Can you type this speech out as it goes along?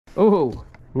Oh,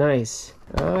 nice.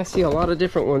 I see a lot of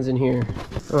different ones in here.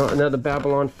 Another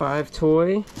Babylon 5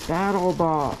 toy. Battle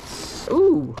bots.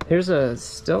 Ooh, here's a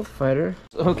stealth fighter.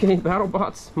 Okay, battle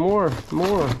bots. More.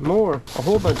 A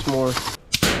whole bunch more.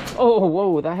 Oh,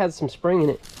 whoa, that had some spring in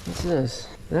it. What's this?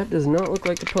 That does not look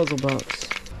like a puzzle box.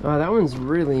 That one's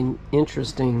really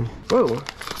interesting. Whoa,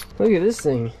 look at this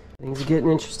thing. Things are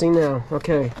getting interesting now.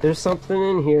 Okay, there's something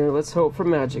in here. Let's hope for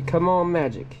magic. Come on,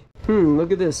 magic.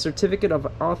 Look at this. Certificate of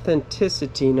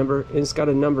Authenticity number. It's got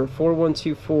a number,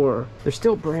 4124. They're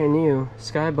still brand new.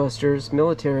 Skybusters,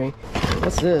 military.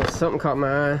 What's this? Something caught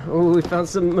my eye. Oh, we found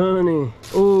some money.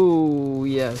 Oh,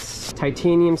 yes.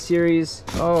 Titanium series.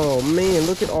 Oh, man,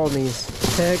 look at all these.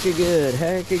 Hecka good,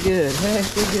 hecka good,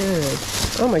 hecka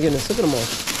good. Oh, my goodness, look at them all.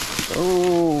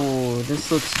 Oh,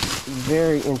 this looks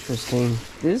very interesting.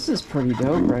 This is pretty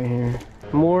dope right here.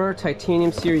 More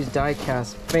Titanium series die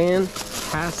cast.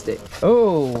 Fantastic.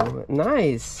 Oh,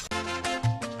 nice.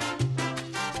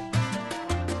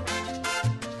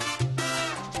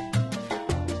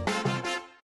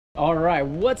 All right,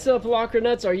 what's up, Locker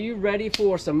Nuts? Are you ready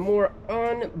for some more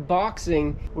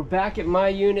unboxing? We're back at my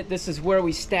unit. This is where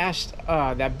we stashed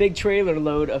that big trailer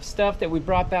load of stuff that we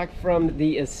brought back from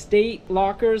the estate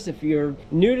lockers. If you're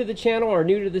new to the channel or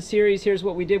new to the series, here's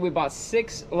what we did. We bought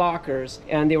 6 lockers,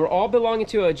 and they were all belonging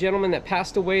to a gentleman that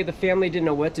passed away. The family didn't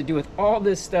know what to do with all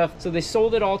this stuff, so they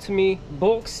sold it all to me.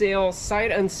 Bulk sale,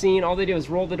 sight unseen. All they did was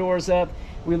roll the doors up.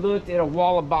 We looked at a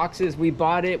wall of boxes, we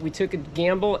bought it, we took a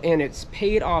gamble, and it's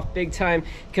paid off big time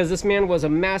because this man was a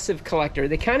massive collector.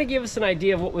 They kind of gave us an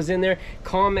idea of what was in there: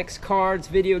 comics, cards,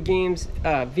 video games,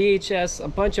 VHS, a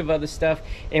bunch of other stuff,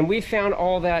 and we found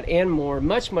all that and more,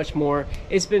 much more.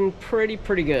 It's been pretty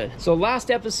good. So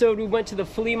last episode we went to the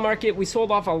flea market. We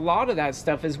sold off a lot of that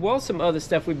stuff as well as some other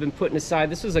stuff we've been putting aside.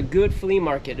 This was a good flea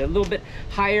market, a little bit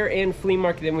higher end flea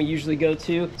market than we usually go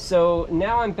to. So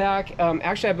now I'm back.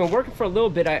 Actually, I've been working for a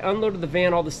little bit. I unloaded the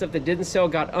van. All the stuff that didn't sell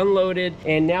got unloaded,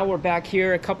 and now we're back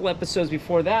here. A couple episodes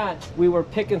before that, we were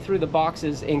picking through the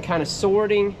boxes and kind of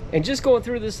sorting and just going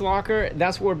through this locker.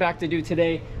 That's what we're back to do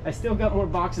today. I still got more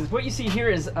boxes. What you see here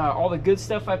is all the good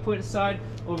stuff I put aside.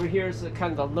 Over here is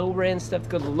kind of the lower end stuff to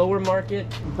go to the lower market.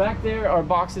 Back there are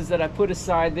boxes that I put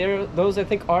aside. Those I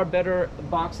think are better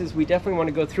boxes. We definitely want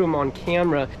to go through them on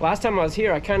camera. Last time I was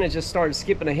here, I kind of just started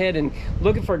skipping ahead and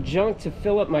looking for junk to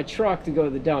fill up my truck to go to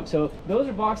the dump. So those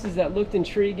are boxes that looked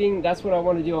intriguing. That's what I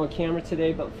want to do on camera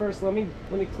today. But first, let me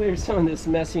clear some of this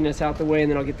messiness out the way,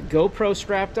 and then I'll get the GoPro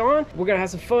strapped on. We're gonna have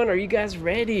some fun. Are you guys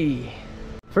ready?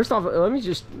 First off, let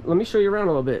me show you around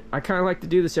a little bit. I kind of like to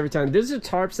do this every time. These are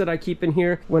tarps that I keep in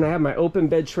here when I have my open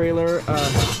bed trailer.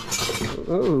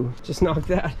 Oh, just knocked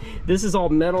that. This is all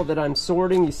metal that I'm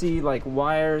sorting. You see like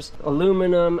wires,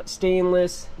 aluminum,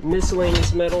 stainless,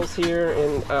 miscellaneous metals here,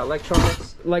 and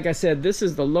electronics. Like I said, this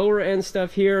is the lower end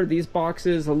stuff here. These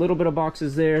boxes, a little bit of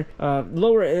boxes there.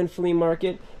 Lower end flea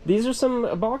market. These are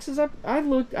some boxes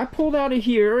I pulled out of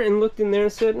here and looked in there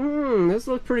and said, this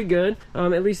look pretty good.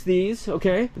 At least these,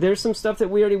 okay. There's some stuff that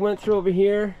we already went through over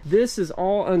here. This is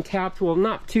all untapped. Well,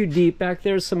 not too deep. Back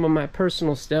there's some of my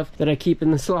personal stuff that I keep in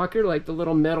this locker, like the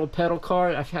little metal pedal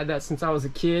car. I've had that since I was a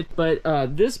kid. But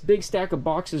this big stack of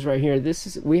boxes right here,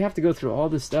 we have to go through all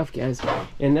this stuff, guys.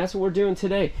 And that's what we're doing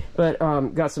today. But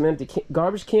got some empty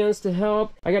garbage cans to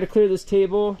help. I got to clear this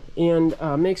table and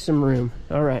make some room.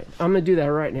 All right, I'm gonna do that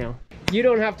right now. You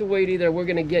don't have to wait either. We're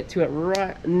gonna get to it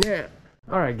right now.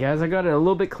 All right, guys, I got it a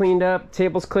little bit cleaned up.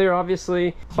 Table's clear,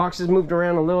 obviously. Boxes moved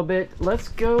around a little bit. Let's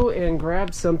go and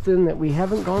grab something that we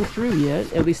haven't gone through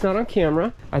yet, at least not on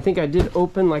camera. I think I did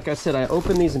open, like I said, I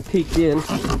opened these and peeked in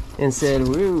and said,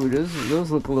 ooh,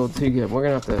 those look a little too good. We're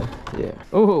gonna have to, yeah.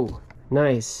 Oh,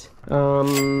 nice.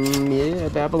 Yeah,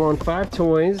 Babylon 5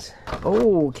 toys.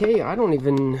 Oh, okay, I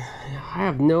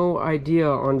have no idea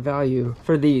on value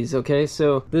for these, okay?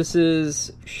 So this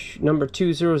is number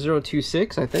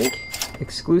 20026, I think.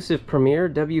 Exclusive premiere,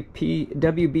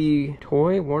 WB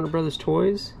toy, Warner Brothers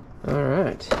Toys. All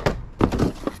right.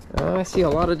 I see a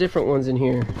lot of different ones in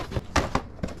here.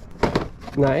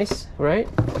 Nice, right?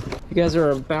 If you guys are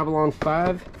a Babylon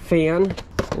 5 fan,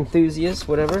 enthusiast,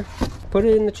 whatever, put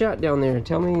it in the chat down there.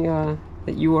 Tell me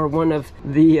that you are one of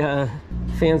the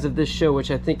fans of this show,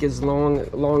 which I think is long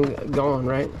gone,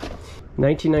 right?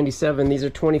 1997. These are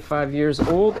 25 years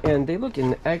old, and they look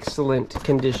in excellent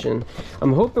condition.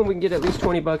 I'm hoping we can get at least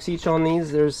 20 bucks each on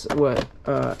these. There's what,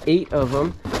 8 of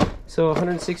them, so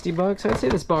 160 bucks. I'd say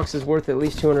this box is worth at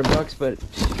least 200 bucks, but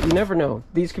you never know.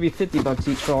 These could be 50 bucks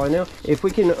each for all I know. If we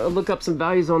can look up some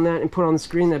values on that and put on the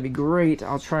screen, that'd be great.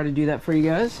 I'll try to do that for you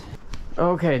guys.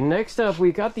 Okay, next up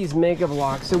we got these Mega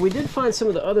Blocks. So we did find some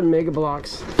of the other Mega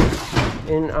Blocks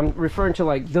And I'm referring to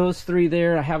like those 3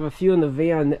 there. I have a few in the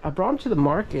van. I brought them to the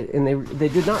market and they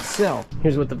did not sell.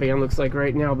 Here's what the van looks like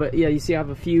right now. But yeah, you see I have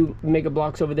a few Mega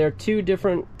Blocks over there, 2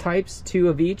 different types, 2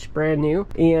 of each, brand new.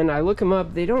 And I look them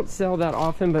up, they don't sell that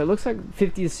often, but it looks like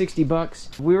 50 to 60 bucks.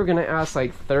 We were gonna ask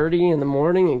like 30 in the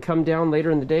morning and come down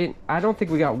later in the day. I don't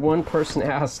think we got one person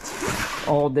asked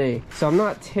all day. So I'm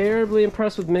not terribly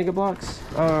impressed with Mega Blocks.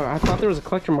 I thought there was a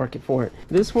collector market for it.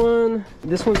 This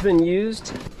one's been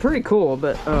used. Pretty cool,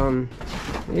 but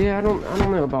yeah, I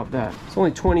don't know about that. It's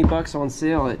only 20 bucks on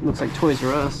sale. It looks like Toys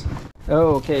R Us.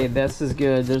 Oh, okay, this is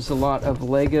good. There's a lot of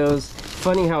Legos.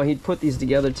 Funny how he'd put these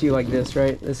together too, like this,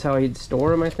 right? This is how he'd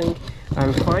store them, I think.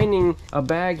 I'm finding a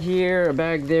bag here, a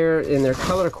bag there, and they're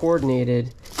color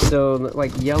coordinated. So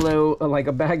like yellow, like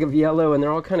a bag of yellow, and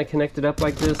they're all kind of connected up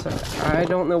like this. I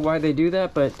don't know why they do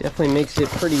that, but definitely makes it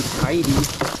pretty tidy.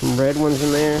 Some red ones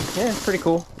in there. Yeah, pretty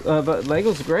cool. But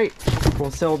Legos are great. We'll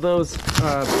sell those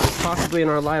possibly in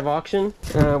our live auction.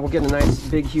 We'll get a nice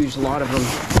big huge lot of them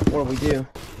before we do.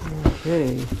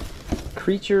 Okay,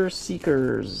 Creature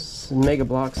Seekers Mega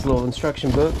Blocks, little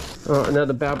instruction book.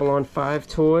 Another Babylon 5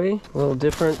 toy, a little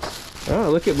different.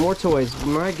 Oh, look at more toys.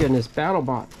 My goodness,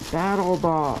 BattleBots.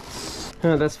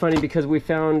 That's funny because we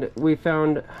found,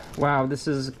 wow, this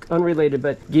is unrelated,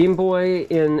 but Game Boy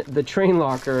in the train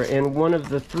locker, and one of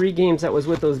the 3 games that was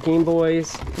with those Game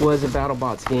Boys was a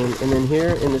BattleBots game. And then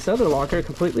here in this other locker,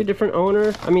 completely different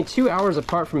owner. I mean, 2 hours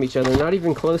apart from each other, not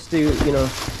even close to, you know,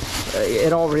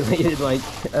 at all related, like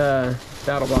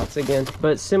BattleBots again,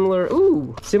 but similar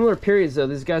periods though.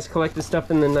 These guys collected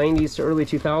stuff in the 90s to early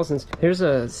 2000s. Here's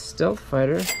a stealth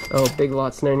fighter. Oh, Big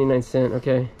Lots, 99 cents.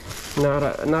 Okay,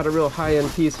 not a real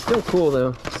high-end piece. Still cool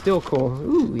though. Still cool.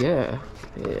 Ooh, yeah,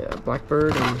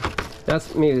 Blackbird. And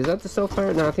that's maybe, is that the stealth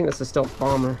fighter? No, I think that's the stealth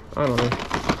bomber. I don't know.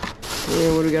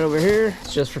 And what do we got over here?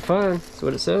 It's just for fun. That's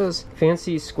what it says.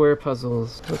 Fancy square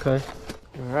puzzles. Okay.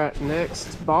 All right,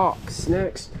 next box.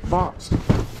 Yes.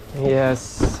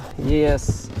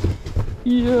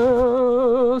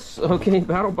 Okay,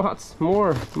 BattleBots.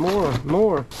 More.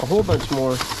 A whole bunch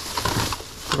more.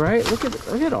 Right? Look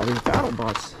at all these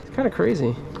BattleBots. It's kind of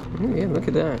crazy. Ooh, yeah, look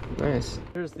at that. Nice.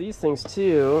 There's these things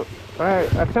too.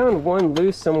 I found one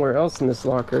loose somewhere else in this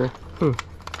locker. Yeah,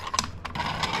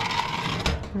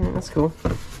 that's cool.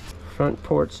 Front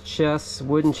porch chests,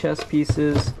 wooden chest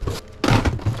pieces.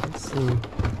 Let's see.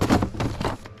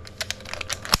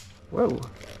 Whoa,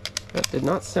 that did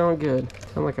not sound good.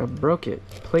 Sound like I broke it.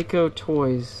 Playco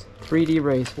Toys 3D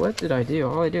race. What did I do?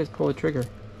 All I did is pull the trigger.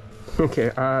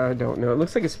 Okay, I don't know. It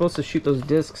looks like it's supposed to shoot those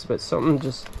discs, but something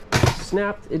just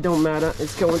snapped. It don't matter.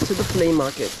 It's going to the flea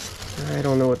market. I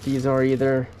don't know what these are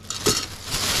either.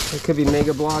 It could be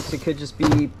Mega Blocks. It could just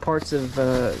be parts of,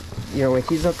 you know, like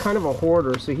he's kind of a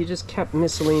hoarder, so he just kept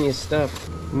miscellaneous stuff.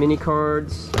 Mini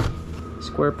cards,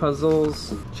 square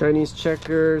puzzles, Chinese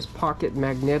checkers, pocket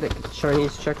magnetic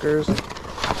Chinese checkers.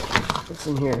 What's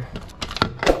in here?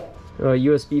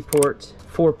 USB port,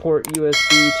 4-port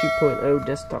USB 2.0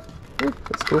 desktop.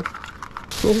 That's cool.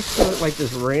 There's like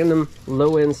this random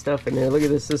low-end stuff in there. Look at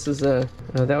this. This is that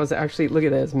was actually, look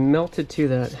at that. It's melted to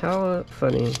that. How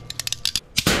funny.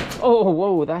 Oh,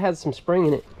 whoa, that had some spring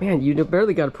in it. Man, you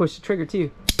barely got to push the trigger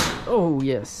too. Oh,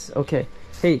 yes. Okay.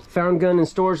 Hey, found gun in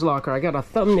storage locker. I got a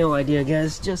thumbnail idea,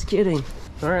 guys. Just kidding.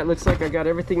 All right, looks like I got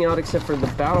everything out except for the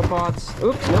BattleBots.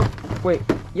 Oops, nope. Wait.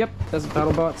 Yep, that's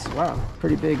BattleBots. Wow,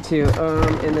 pretty big too.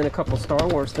 And then a couple Star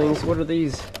Wars things. What are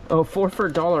these? Oh, 4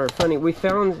 for $1. Funny. We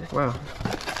found, wow,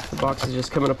 the box is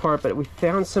just coming apart, but we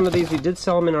found some of these. We did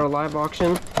sell them in our live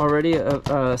auction already.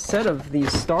 A set of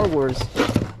these Star Wars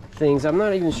things. I'm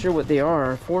not even sure what they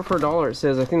are. 4 for $1 it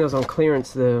says. I think that was on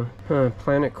clearance though.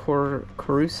 Planet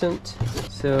Coruscant.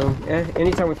 So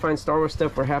anytime we find Star Wars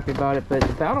stuff, we're happy about it. But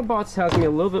BattleBots has me a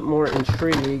little bit more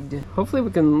intrigued. Hopefully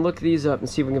we can look these up and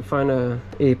see if we can find a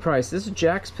price. This is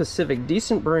Jack's Pacific,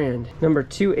 decent brand, number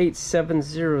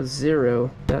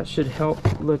 28700. That should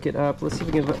help look it up. Let's see if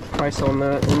we can get a price on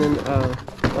that. And then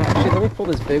actually, let me pull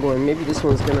this big one. Maybe this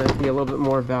one's gonna be a little bit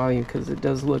more value because it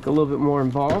does look a little bit more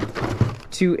involved.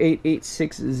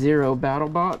 28860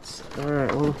 BattleBots. All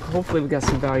right, well, hopefully we got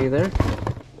some value there.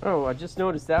 Oh, I just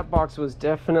noticed that box was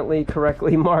definitely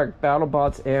correctly marked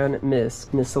BattleBots and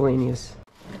miscellaneous.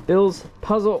 Bill's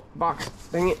puzzle box.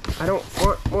 Dang it, I don't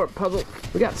want more puzzle.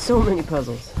 We got so many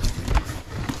puzzles.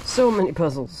 So many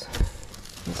puzzles.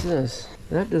 What's this?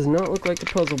 That does not look like a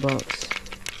puzzle box.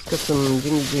 It's got some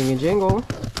jingy jangle.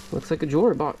 Looks like a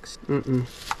jewelry box.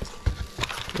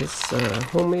 It's a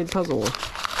homemade puzzle.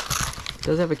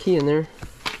 Does have a key in there.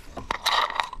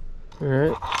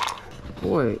 Alright.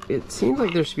 Boy, it seems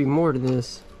like there should be more to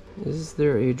this. Is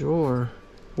there a drawer?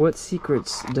 What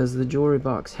secrets does the jewelry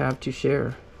box have to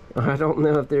share? I don't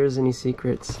know if there's any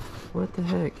secrets. What the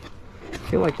heck? I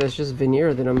feel like that's just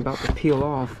veneer that I'm about to peel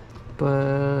off.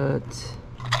 But...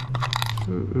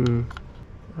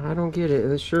 I don't get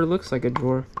it. It sure looks like a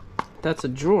drawer. That's a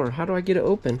drawer. How do I get it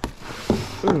open?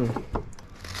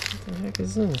 What the heck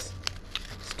is this?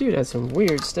 This dude has some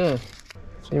weird stuff.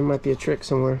 There might be a trick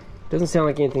somewhere. Doesn't sound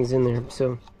like anything's in there,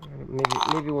 so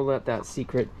maybe we'll let that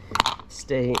secret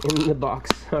stay in the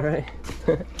box. All right.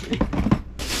 And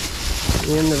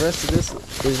the rest of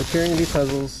this is appearing to be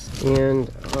puzzles.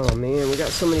 And oh man, we got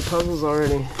so many puzzles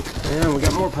already. And we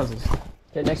got more puzzles.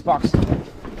 Okay, next box.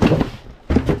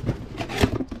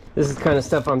 This is kind of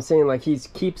stuff I'm saying, like he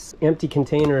keeps empty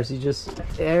containers. He just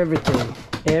everything.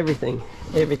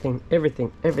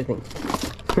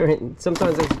 Right?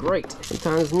 Sometimes it's great,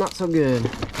 sometimes not so good.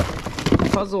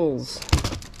 Puzzles.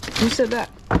 Who said that?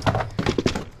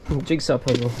 Jigsaw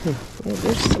puzzle. Yeah,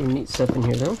 there's some neat stuff in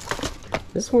here though.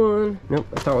 This one, nope,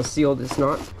 I thought it was sealed. It's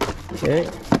not. Okay,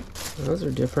 those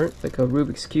are different, like a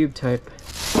Rubik's Cube type.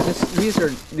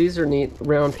 These are neat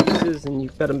round pieces, and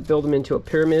you've got to build them into a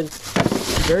pyramid.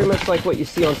 Very much like what you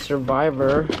see on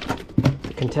Survivor.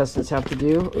 The contestants have to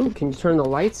do. Ooh, can you turn the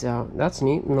lights out? That's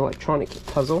neat. An electronic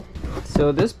puzzle.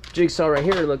 So this jigsaw right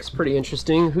here looks pretty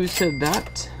interesting. Who said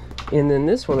that? And then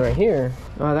this one right here.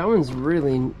 Oh, that one's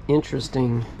really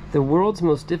interesting. The world's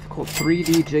most difficult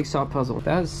 3D jigsaw puzzle.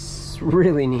 That's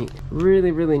really neat.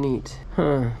 Really neat.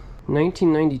 Huh.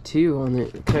 1992 on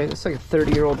it. Okay, that's like a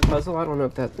 30-year-old puzzle. I don't know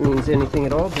if that means anything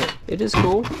at all, but it is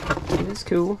cool. It is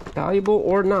cool. Valuable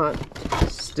or not,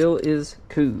 still is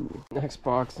cool. Next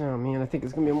box. Oh man, I think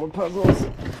it's gonna be more puzzles.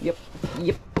 Yep.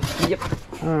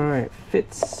 All right,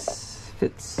 fits.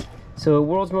 So,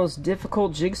 world's most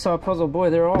difficult jigsaw puzzle.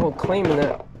 Boy, they're all claiming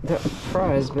that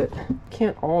prize, but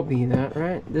can't all be that,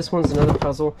 right? This one's another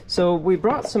puzzle. So we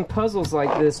brought some puzzles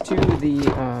like this to the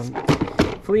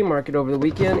flea market over the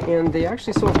weekend, and they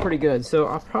actually sold pretty good. So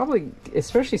I'll probably,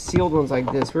 especially sealed ones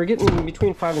like this, we're getting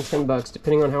between $5 and $10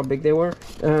 depending on how big they were.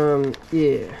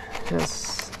 Yeah,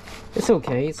 it's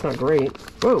okay. It's not great.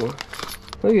 Whoa,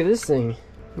 look at this thing.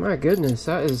 My goodness,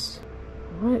 that is,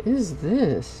 what is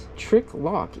this? Trick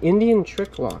lock, Indian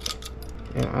trick lock.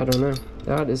 Yeah, I don't know.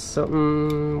 That is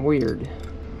something weird.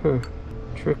 Huh.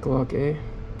 Trick lock, eh?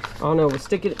 Oh no, we'll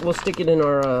stick it in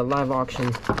our live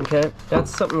auction. Okay,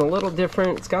 that's something a little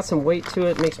different. It's got some weight to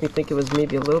it. Makes me think it was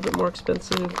maybe a little bit more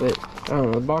expensive, but I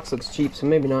don't know. The box looks cheap, so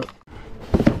maybe not.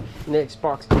 Next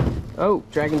box. Oh,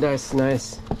 dragon dice,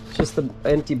 nice. Just the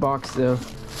empty box though.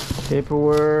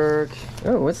 Paperwork.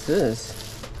 Oh, what's this?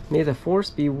 May the force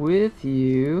be with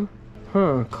you.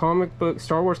 Huh? Comic book,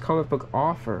 Star Wars comic book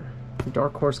offer.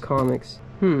 Dark Horse Comics.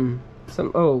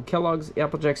 Oh, Kellogg's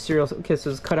Applejack cereal. Okay,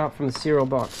 so it's cut out from the cereal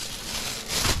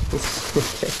box.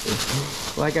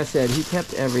 Okay. Like I said, he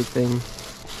kept everything,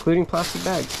 including plastic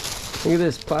bags. Look at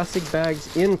this, plastic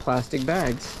bags in plastic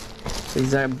bags. Is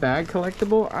that bag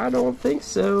collectible? I don't think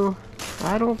so.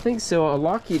 A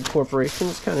Lockheed Corporation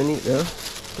is kind of neat though.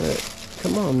 But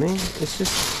come on, man, it's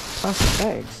just plastic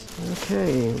bags.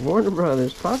 Okay, Warner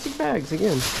Brothers, plastic bags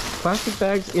again. Plastic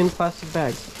bags in plastic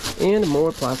bags. And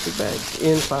more plastic bags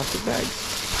in plastic bags.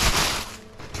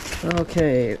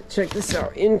 Okay, check this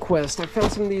out. Inquest. I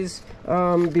found some of these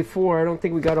before. I don't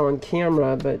think we got on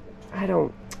camera, but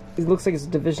it looks like it's a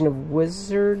division of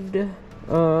Wizard.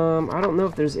 I don't know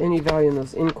if there's any value in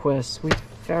those Inquests. We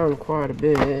found quite a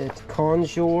bit.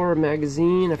 Conjure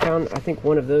magazine. I think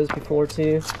one of those before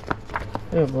too.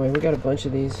 Oh boy, we got a bunch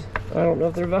of these. I don't know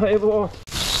if they're valuable.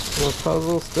 More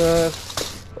puzzle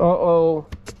stuff. Uh-oh.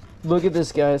 Look at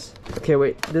this, guys. Okay,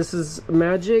 wait. This is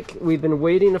magic. We've been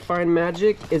waiting to find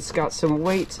magic. It's got some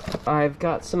weight. I've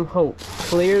got some hope.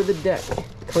 Clear the deck.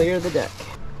 Clear the deck.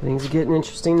 Things are getting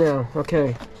interesting now.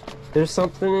 Okay. There's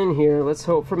something in here. Let's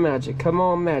hope for magic. Come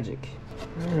on, magic.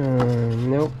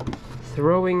 Nope.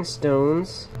 Throwing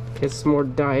stones. Okay, some more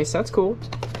dice. That's cool.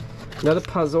 Another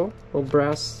puzzle. Little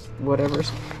brass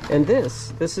whatevers. And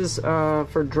this is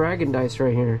for dragon dice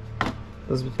right here.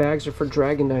 Those bags are for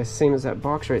dragon dice, same as that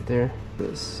box right there.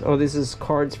 This is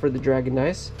cards for the dragon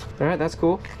dice. Alright, that's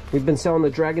cool. We've been selling the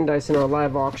dragon dice in our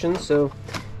live auction, so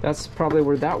that's probably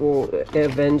where that will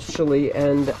eventually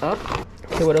end up.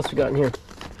 Okay, what else we got in here?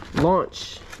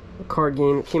 Launch. A card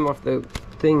game. It came off the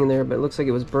thing in there, but it looks like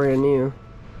it was brand new.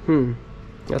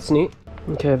 That's neat.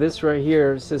 Okay, this right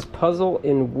here says puzzle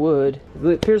in wood.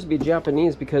 It appears to be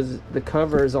Japanese because the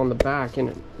cover is on the back and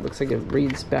it looks like it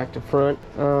reads back to front,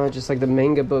 just like the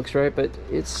manga books, right? But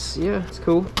it's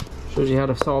cool. Shows you how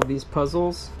to solve these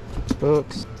puzzles.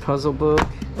 Books, puzzle book.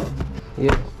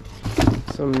 Yep.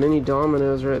 Some mini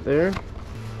dominoes right there.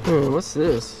 What's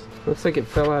this? Looks like it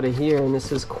fell out of here, and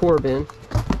this is Corbin.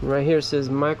 Right here it says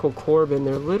Michael Corbin.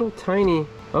 They're little tiny.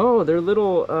 Oh, they're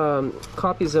little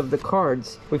copies of the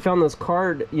cards. We found those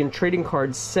trading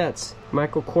card sets.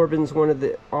 Michael Corbin's one of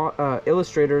the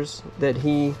illustrators that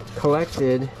he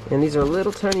collected, and these are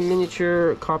little tiny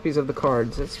miniature copies of the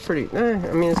cards. That's pretty.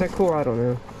 I mean, is that cool? I don't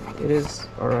know. It is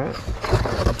all right.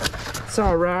 It's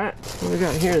all right. What do we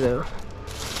got here, though?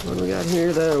 What do we got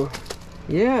here, though?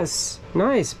 Yes,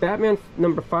 nice. Batman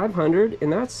number 500,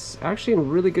 and that's actually in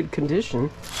really good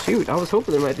condition. Shoot, I was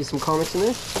hoping there might be some comics in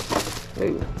there.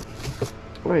 Hey,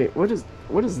 wait, what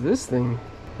is this thing?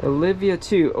 Olivia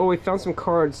 2. Oh, we found some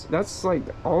cards. That's like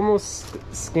almost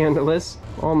scandalous.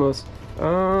 Almost.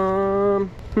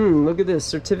 Look at this.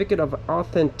 Certificate of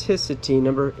Authenticity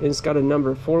number. It's got a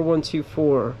number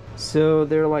 4124. So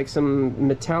they're like some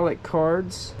metallic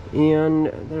cards, and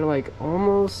they're like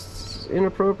almost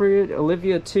inappropriate.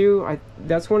 Olivia 2.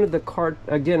 That's one of the card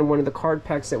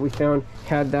packs that we found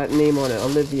had that name on it.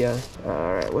 Olivia.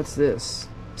 All right, what's this?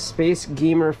 Space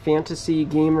Gamer, Fantasy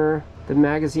Gamer, the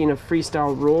magazine of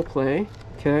freestyle roleplay.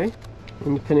 Okay.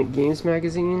 Independent Games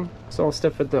magazine. It's all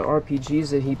stuff with the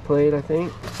RPGs that he played, I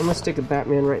think. I'm gonna stick a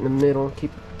Batman right in the middle,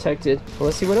 keep it protected. Well,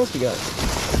 let's see what else we got.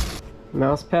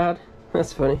 Mouse pad.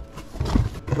 That's funny.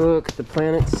 Book, the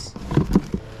planets.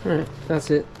 Alright, that's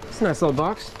it. It's a nice little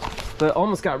box. But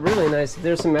almost got really nice.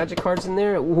 There's some magic cards in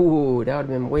there. Ooh, that would have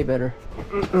been way better.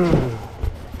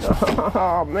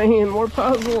 Oh man, more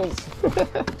puzzles.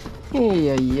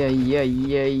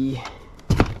 Yay.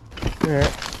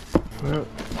 Alright. Well,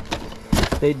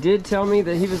 they did tell me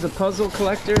that he was a puzzle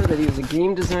collector, that he was a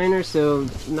game designer, so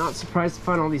not surprised to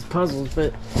find all these puzzles,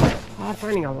 but I'm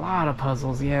finding a lot of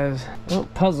puzzles, yes. Oh,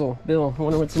 puzzle. Bill, I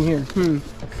wonder what's in here.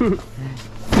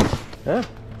 Huh?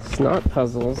 It's not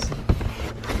puzzles.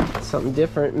 Something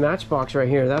different. Matchbox right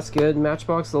here. That's good.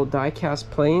 Matchbox, little die-cast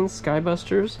planes,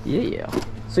 Skybusters. Yeah.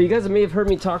 So you guys may have heard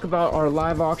me talk about our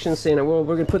live auction, saying, well,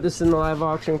 we're gonna put this in the live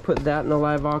auction, put that in the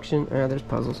live auction. There's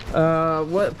puzzles.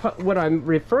 What I'm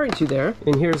referring to there,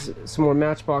 and here's some more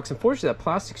Matchbox. Unfortunately, that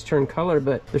plastic's turned color,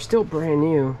 but they're still brand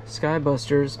new.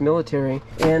 Skybusters, military,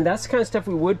 and that's the kind of stuff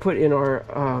we would put in our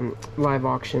live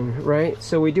auction, right?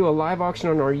 So we do a live auction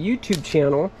on our YouTube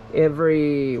channel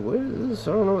every, what is this?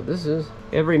 I don't know what this is.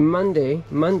 Every Monday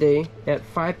at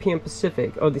 5 p.m.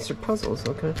 Pacific. Oh, these are puzzles,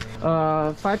 okay.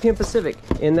 5 p.m. Pacific,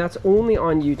 and that's only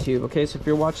on YouTube, okay? So if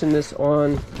you're watching this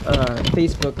on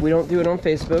Facebook, we don't do it on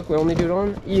Facebook, we only do it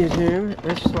on YouTube.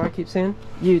 That's just what I keep saying,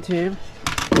 YouTube.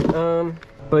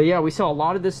 But yeah, we saw a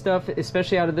lot of this stuff,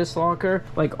 especially out of this locker.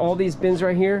 Like all these bins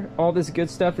right here, all this good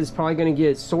stuff is probably gonna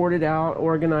get sorted out,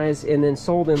 organized, and then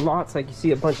sold in lots. Like you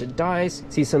see a bunch of dice,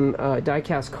 see some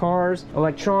die-cast cars,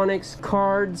 electronics,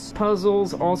 cards,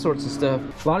 puzzles, all sorts of stuff.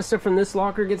 A lot of stuff from this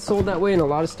locker gets sold that way, and a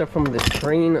lot of stuff from the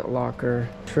train locker.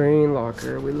 Train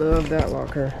locker, we love that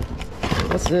locker.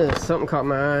 What's this? Something caught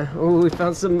my eye. Oh, we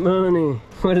found some money.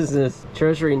 What is this?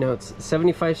 Treasury notes.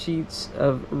 75 sheets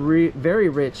of very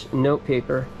rich note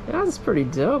paper. That's pretty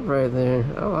dope right there.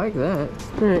 I like that.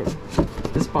 All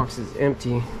right. This box is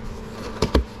empty.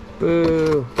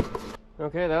 Boo.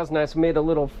 Okay, that was nice. We made a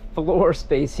little floor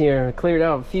space here. Cleared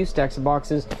out a few stacks of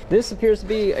boxes. This appears to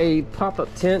be a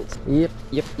pop-up tent.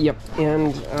 Yep.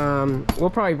 And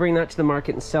we'll probably bring that to the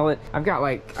market and sell it. I've got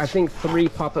like, I think 3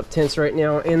 pop-up tents right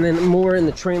now, and then more in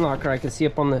the train locker I can see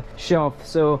up on the shelf.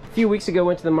 So a few weeks ago,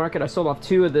 went to the market. I sold off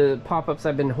 2 of the pop-ups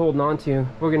I've been holding on to.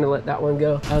 We're gonna let that one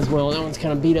go as well. That one's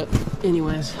kind of beat up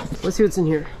anyways. Let's see what's in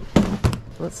here.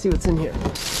 Let's see what's in here.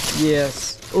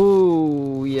 Yes.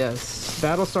 Oh, yes.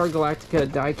 Battlestar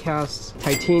Galactica die-cast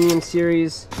titanium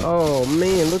series. Oh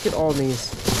man, look at all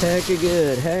these. Hecka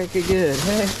good.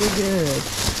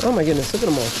 Oh my goodness, look at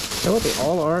them all. I know what they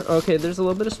all are. Okay, there's a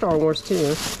little bit of Star Wars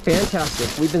too.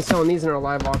 Fantastic. We've been selling these in our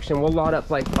live auction. We'll lot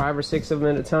up like 5 or 6 of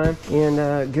them at a time.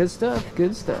 And good stuff.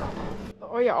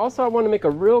 Oh yeah, also I want to make a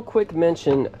real quick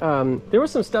mention. There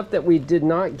was some stuff that we did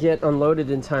not get unloaded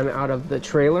in time out of the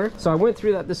trailer. So I went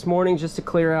through that this morning just to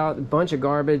clear out a bunch of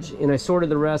garbage, and I sorted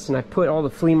the rest, and I put all the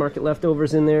flea market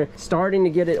leftovers in there, starting to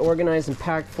get it organized and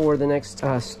packed for the next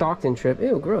Stockton trip.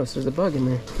 Ew, gross, there's a bug in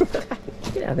there.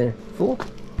 Get out of there, fool.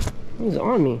 He's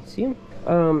on me, see him?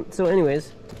 So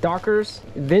anyways, Dockers,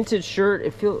 vintage shirt.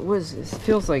 It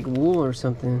feels like wool or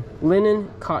something. Linen,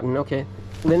 cotton, okay.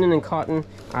 Linen and cotton.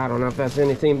 I don't know if that's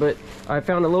anything, but I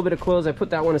found a little bit of clothes. I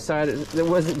put that one aside. There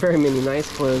wasn't very many nice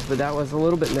clothes, but that was a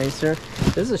little bit nicer.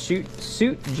 This is a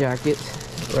suit jacket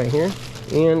right here,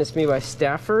 and it's made by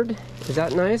Stafford. Is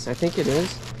that nice? I think it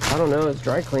is. I don't know. It's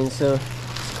dry clean, so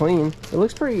it's clean. It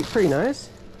looks pretty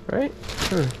nice, right?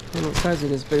 I don't know what size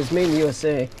it is, but it's made in the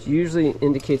USA. It usually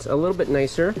indicates a little bit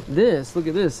nicer. This, look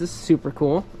at this. This is super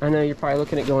cool. I know you're probably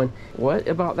looking at going, what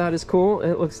about that is cool?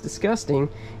 It looks disgusting.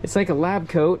 It's like a lab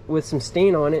coat with some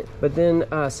stain on it, but then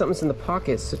something's in the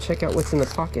pockets. So check out what's in the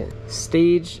pocket.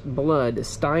 Stage blood,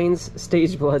 Stein's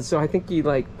stage blood. So I think he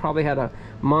like probably had a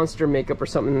monster makeup or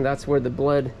something, and that's where the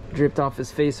blood dripped off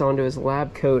his face onto his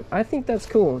lab coat. I think that's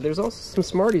cool. There's also some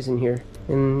Smarties in here,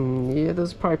 and yeah,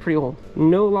 those are probably pretty old.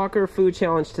 No locker food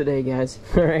challenge today, guys.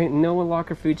 All right, no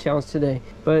locker food challenge today.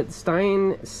 But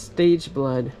Stein stage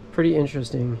blood, pretty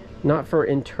interesting. Not for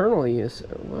internal use.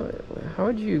 How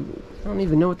would you, I don't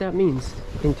even know what that means.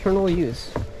 Internal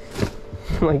use.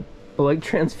 Like blood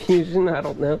transfusion, I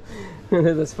don't know.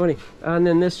 That's funny. And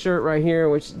then this shirt right here,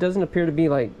 which doesn't appear to be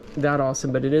like that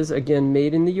awesome, but it is again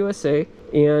made in the USA,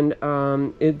 and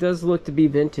it does look to be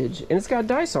vintage, and it's got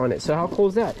dice on it. So how cool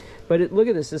is that? But look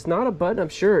at this, it's not a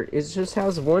button-up shirt. It just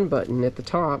has one button at the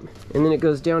top, and then it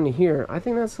goes down to here. I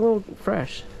think that's a little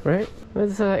fresh, right? What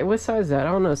size is that?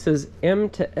 I don't know. It says M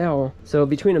to L, so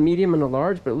between a medium and a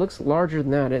large, but it looks larger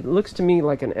than that. It looks to me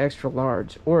like an extra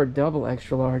large or a double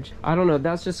extra large. I don't know.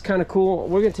 That's just kind of cool.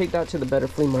 We're gonna take that to the better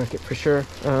flea market for sure.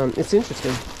 It's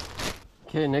interesting.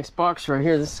 Okay, next box right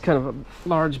here. This is kind of a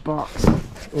large box,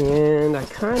 and I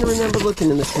kind of remember looking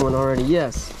in this one already.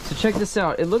 Yes. So check this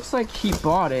out. It looks like he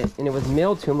bought it, and it was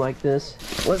mailed to him like this.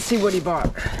 Let's see what he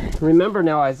bought. Remember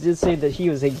now, I did say that he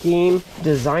was a game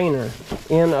designer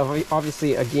and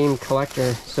obviously a game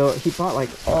collector. So he bought like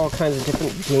all kinds of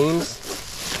different games.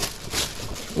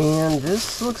 And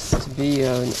this looks to be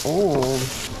an old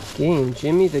game,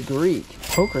 Jimmy the Greek.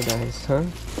 Poker dice, huh?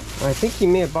 I think he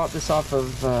may have bought this off of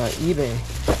eBay,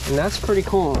 and that's pretty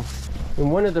cool. In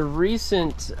one of the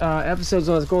recent episodes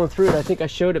when I was going through it, I think I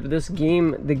showed up this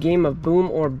game, the game of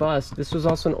Boom or Bust. This was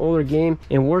also an older game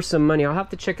and worth some money. I'll have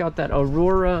to check out that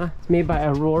Aurora, made by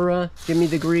Aurora, Jimmy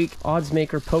the Greek, odds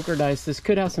maker, poker dice. This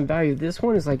could have some value. This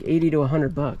one is like 80 to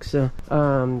 100 bucks. So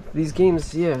these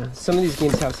games, yeah, some of these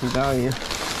games have some value.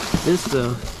 This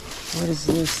though, what is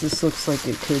this? This looks like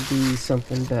it could be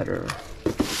something better.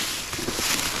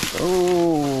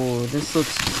 Oh, this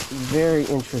looks very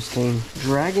interesting.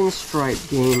 Dragon Stripe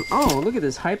game. Oh, look at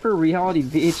this hyper reality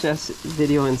VHS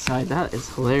video inside. That is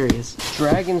hilarious.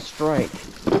 Dragon Strike.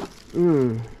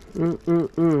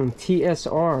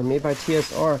 TSR, made by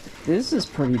TSR. This is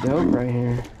pretty dope right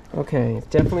here. Okay,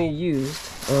 definitely used.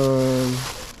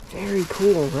 Very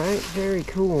cool, right? Very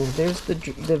cool. There's the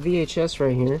VHS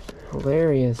right here.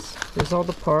 Hilarious. There's all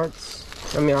the parts.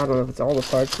 I mean, I don't know if it's all the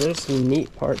parts. There's some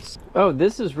neat parts. Oh,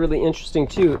 this is really interesting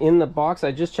too. In the box,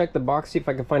 I just checked the box, see if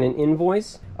I can find an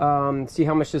invoice, see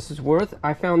how much this is worth.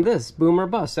 I found this, Boom or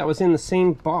Bust. That was in the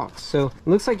same box. So it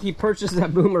looks like he purchased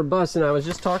that Boom or Bust, and I was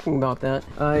just talking about that.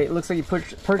 It looks like he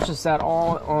purchased that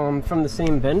all from the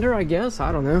same vendor, I guess.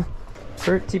 I don't know.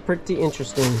 Pretty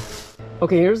interesting.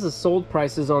 Okay, here's the sold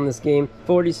prices on this game.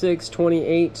 46,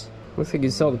 28. Looks like you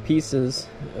sell the pieces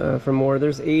for more.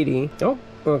 There's 80. Oh.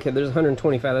 Okay, there's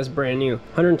 125. That's brand new.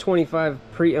 125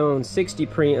 pre-owned, 60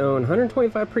 pre-owned,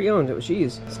 125 pre-owned. Oh,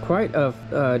 geez, it's quite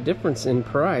a difference in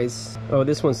price. Oh,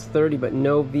 this one's 30, but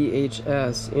no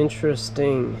VHS.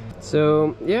 Interesting.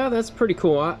 So yeah, that's pretty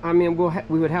cool. I mean,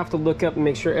 we would have to look up and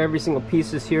make sure every single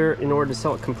piece is here in order to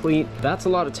sell it complete. That's a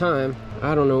lot of time.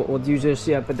 I don't know what we'll do just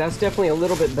yet, but that's definitely a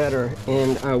little bit better,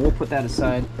 and we'll put that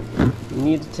aside. You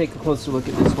need to take a closer look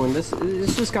at this one. This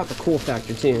just got the cool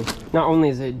factor too. Not only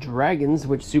is it dragons,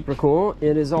 which is super cool,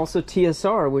 it is also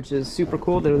TSR, which is super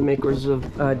cool. They're the makers of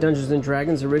Dungeons and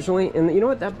Dragons originally. And you know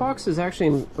what? That box is actually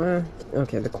in,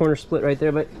 okay, the corner split right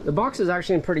there, but the box is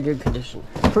actually in pretty good condition.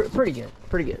 Pretty good.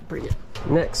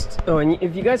 Next, oh, and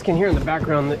if you guys can hear in the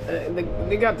background,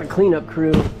 they got the cleanup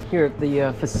crew here at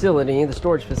the facility, the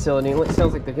storage facility. It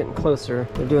sounds like they're getting closer.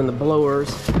 They're doing the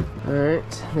blowers. All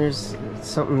right, there's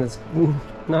something that's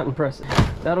not impressive.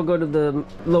 That'll go to the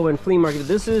low-end flea market.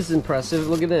 This is impressive.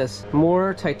 Look at this.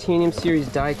 More Titanium Series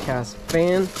die-cast.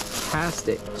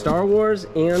 Fantastic. Star Wars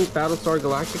and Battlestar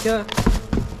Galactica.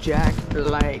 Jack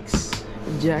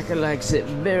likes it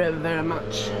very, very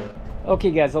much.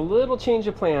 Okay guys, a little change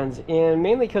of plans, and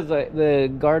mainly because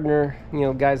the gardener, you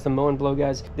know, guys, the mow and blow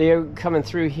guys, they are coming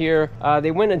through here. They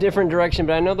went a different direction,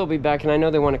 but I know they'll be back, and I know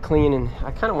they want to clean, and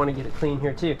I kind of want to get it clean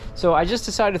here too. So I just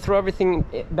decided to throw everything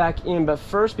back in, but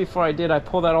first, before I did, I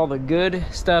pulled out all the good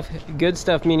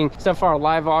stuff meaning stuff for our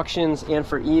live auctions and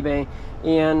for eBay.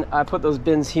 And I put those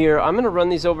bins here. I'm gonna run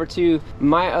these over to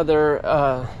my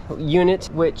other unit,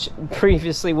 which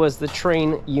previously was the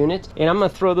train unit, and I'm gonna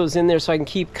throw those in there so I can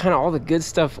keep kind of all the good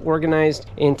stuff organized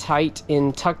and tight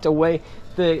and tucked away.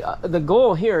 The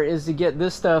goal here is to get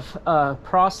this stuff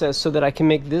processed so that I can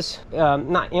make this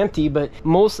not empty, but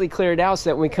mostly cleared out, so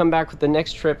that when we come back with the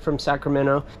next trip from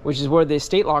Sacramento, which is where the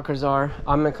estate lockers are,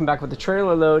 I'm gonna come back with the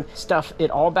trailer load, stuff it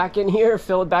all back in here,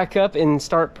 fill it back up, and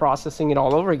start processing it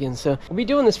all over again. So we'll be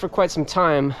doing this for quite some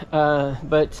time,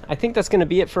 but I think that's gonna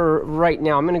be it for right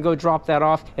now. I'm gonna go drop that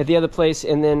off at the other place,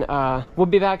 and then we'll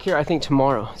be back here I think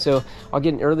tomorrow. So I'll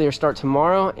get an earlier start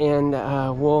tomorrow, and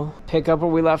we'll pick up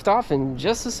where we left off in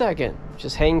just a second.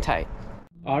 Just hang tight.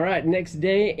 All right, next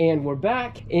day, and we're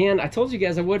back. And I told you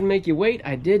guys I wouldn't make you wait.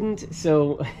 I didn't.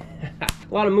 So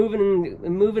a lot of moving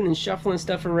and shuffling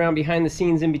stuff around behind the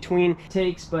scenes in between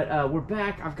takes, but we're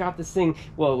back. I've got this thing,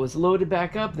 well, it was loaded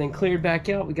back up, then cleared back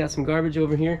out. We got some garbage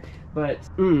over here, but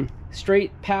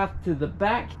straight path to the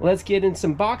back. Let's get in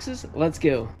some boxes. Let's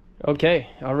go. Okay,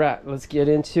 all right, let's get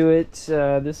into it.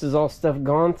 This is all stuff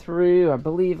gone through, I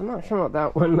believe. I'm not sure about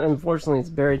that one. Unfortunately, it's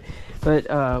buried. But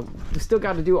we still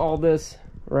got to do all this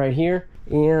right here.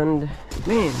 And,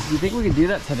 man, do you think we could do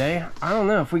that today? I don't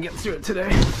know if we get through it today.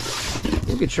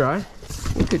 We could try.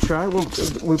 We could try.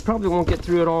 We probably won't get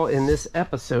through it all in this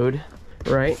episode,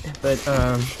 right? But,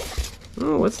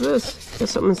 oh, what's this? Got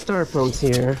something in styrofoams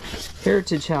here.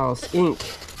 Heritage House, ink.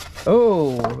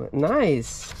 Oh,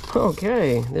 nice.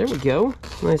 Okay, there we go.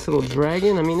 Nice little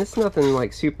dragon. I mean, it's nothing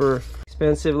like super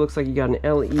expensive. It looks like you got an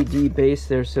LED base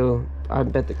there, so I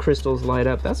bet the crystals light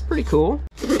up. That's pretty cool.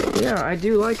 Yeah, I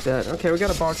do like that. Okay, we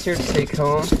got a box here to take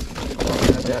home. I'll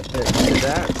add that bit to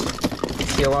that. You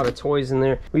see a lot of toys in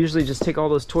there. We usually just take all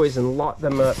those toys and lot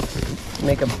them up.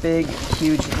 Make a big,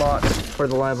 huge lot for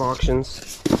the live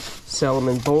auctions. Sell them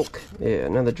in bulk. Yeah,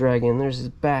 another dragon. There's his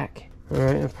back.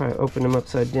 Alright, I'll probably open them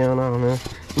upside down, I don't know.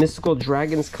 Mystical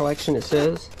Dragons Collection, it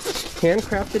says.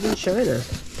 Handcrafted in China.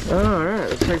 Alright,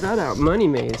 let's check that out. Money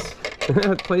maze.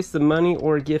 Place the money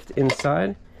or gift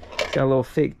inside. Got a little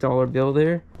fake dollar bill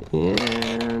there.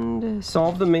 And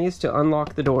solve the maze to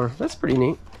unlock the door. That's pretty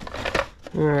neat.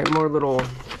 Alright, more little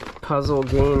puzzle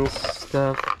games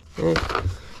stuff.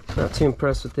 Not too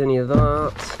impressed with any of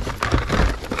that.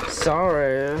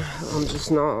 Sorry, I'm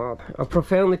just not. A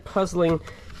profoundly puzzling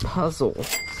puzzle.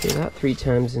 Say that 3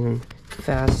 times in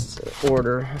fast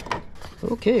order.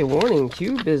 Okay, warning.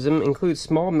 Cubism includes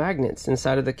small magnets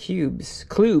inside of the cubes.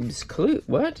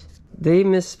 What? They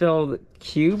misspelled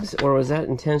cubes, or was that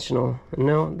intentional?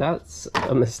 No, that's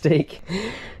a mistake.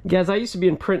 Guys, I used to be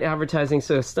in print advertising,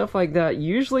 so stuff like that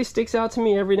usually sticks out to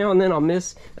me every now and then. I'll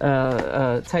miss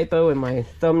a typo in my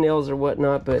thumbnails or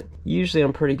whatnot, but usually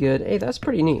I'm pretty good. Hey, that's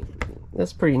pretty neat.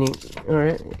 That's pretty neat. All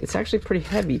right, it's actually pretty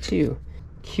heavy too.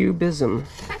 Cubism.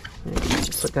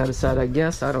 Put that aside, I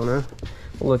guess. I don't know.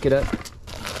 We'll look it up.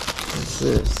 What's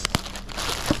this?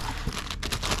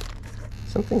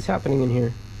 Something's happening in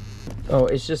here. Oh,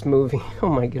 it's just moving. Oh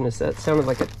my goodness, that sounded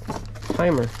like a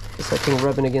timer. Just that thing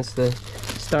rubbing against the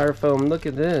styrofoam. Look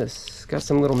at this. It's got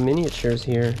some little miniatures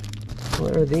here.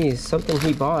 What are these? Something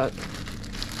he bought.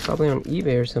 Probably on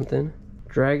eBay or something.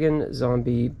 Dragon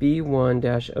Zombie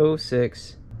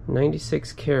B1-06.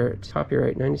 96 karat.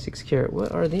 Copyright 96 karat.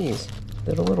 What are these?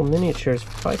 Little miniatures.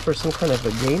 Probably for some kind of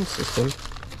a game system.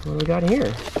 What do we got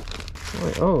here?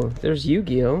 Oh, there's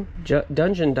Yu-Gi-Oh!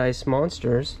 Dungeon Dice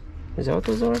Monsters. Is that what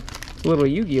those are? A little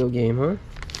Yu-Gi-Oh! Game, huh?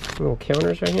 Little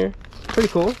counters right here. Pretty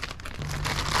cool.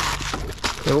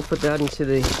 Okay, we'll put that into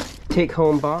the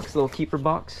take-home box, little keeper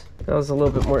box. That was a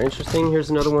little bit more interesting. Here's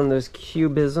another one of those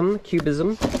cubism.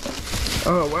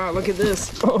 Oh, wow, look at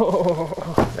this. Oh,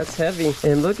 that's heavy.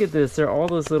 And look at this. There are all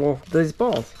these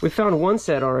balls. We found one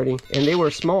set already, and they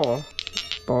were small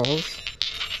balls.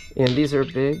 And these are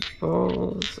big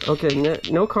balls. Okay,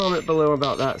 no comment below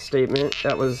about that statement.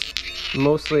 That was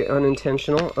mostly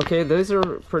unintentional. Okay, those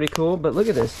are pretty cool, but look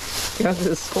at this. Got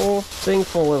this whole thing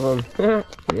full of them.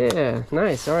 Yeah,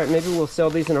 nice. All right, maybe we'll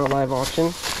sell these in our live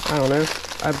auction. I don't know.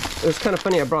 It was kind of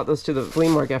funny. I brought those to the flea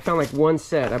market. I found like one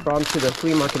set. I brought them to the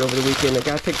flea market over the weekend. The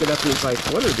guy picked it up and he's like,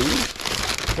 "What are these?"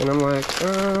 And I'm like,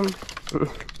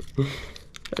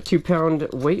 a 2-pound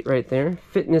weight right there.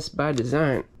 Fitness by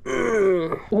design.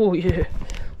 Oh yeah,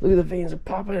 look at the veins are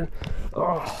popping.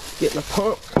 Oh, getting a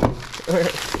pump. All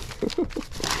right.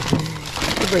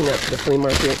 We'll bring that to the flea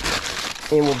market,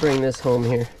 and we'll bring this home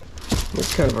here.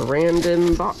 It's kind of a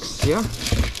random box, yeah.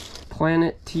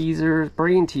 Planet teasers,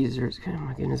 brain teasers. Oh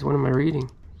my goodness, what am I reading?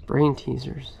 Brain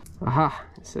teasers. Aha,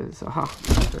 it says aha.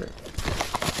 All right.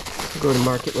 We'll go to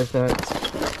market with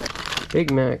that.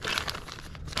 Big Mac.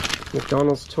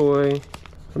 McDonald's toy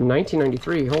from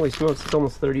 1993. Holy smokes, it's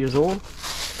almost 30 years old.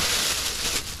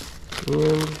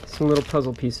 And some little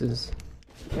puzzle pieces.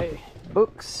 Okay,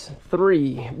 books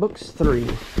 3. Books 3.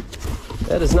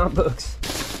 That is not books.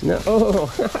 No.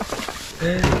 Oh.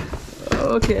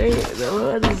 Okay.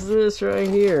 What is this right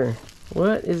here?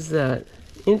 What is that?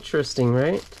 Interesting,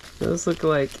 right? Those look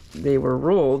like they were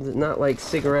rolled, not like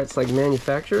cigarettes like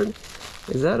manufactured.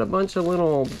 Is that a bunch of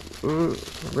little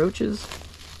roaches?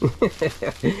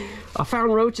 I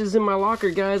found roaches in my locker,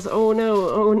 guys. Oh no,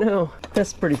 oh no.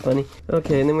 That's pretty funny.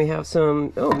 Okay, and then we have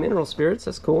some, oh, mineral spirits.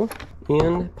 That's cool.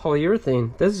 And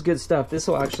polyurethane. This is good stuff. This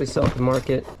will actually sell at the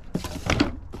market.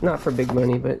 Not for big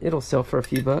money, but it'll sell for a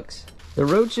few bucks. The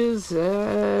roaches,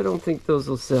 I don't think those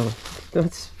will sell.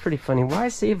 That's pretty funny. Why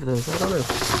save those? I don't know.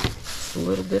 It's a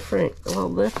little different. A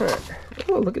little different.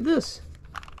 Oh, look at this.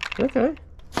 Okay.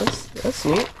 That's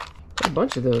neat. A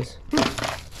bunch of those.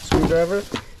 Screwdriver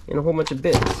and a whole bunch of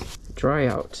bits. Dry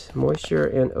out. Moisture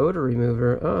and odor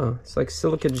remover. Oh, it's like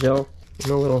silica gel.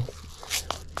 And a little...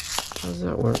 How does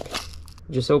that work?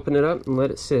 Just open it up and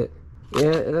let it sit.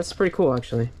 Yeah, that's pretty cool,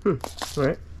 actually.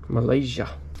 Alright. Malaysia.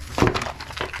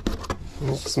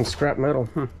 There's some scrap metal.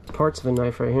 Parts of a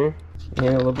knife right here. And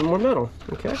a little bit more metal.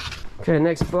 Okay. Okay,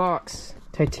 next box.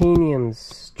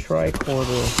 Titaniums.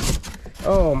 Tricorder.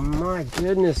 Oh my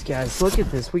goodness, guys. Look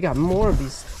at this. We got more of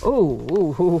these.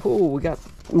 Oh, we got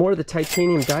more of the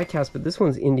titanium die cast, but this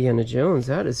one's Indiana Jones.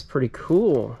 That is pretty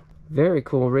cool. Very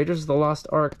cool. Raiders of the Lost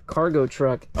Ark cargo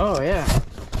truck. Oh, yeah.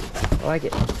 I like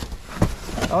it.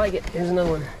 I like it. Here's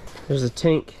another one. There's a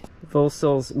tank.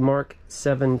 Volsel's Mark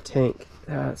 7 tank.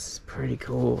 That's pretty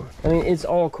cool. I mean, it's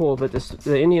all cool, but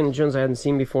the Indiana Jones I hadn't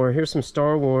seen before. Here's some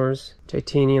Star Wars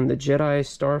titanium. The Jedi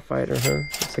Starfighter, huh?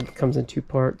 Looks like it comes in 2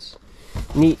 parts.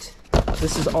 Neat.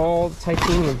 This is all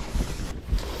titanium.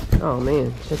 Oh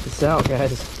man, check this out,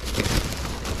 guys.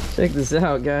 Check this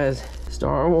out, guys.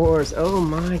 Star Wars. Oh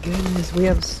my goodness, we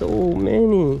have so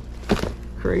many.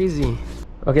 Crazy.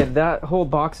 Okay, that whole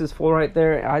box is full right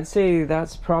there. I'd say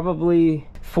that's probably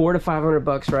 $400 to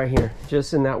 $500 right here,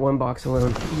 just in that one box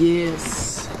alone.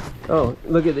 Yes. Oh,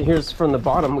 look at it. Here's from the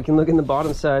bottom. We can look in the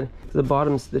bottom side. The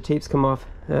bottoms, the tapes come off.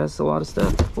 That's a lot of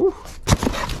stuff. Woo.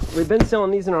 We've been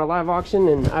selling these in our live auction,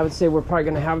 and I would say we're probably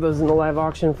going to have those in the live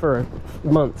auction for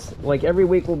months. Like every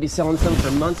week we'll be selling some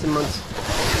for months and months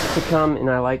to come, and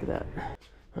I like that.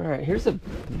 All right, here's a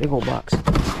big old box.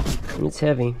 And it's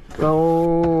heavy.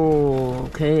 Oh,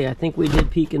 okay. I think we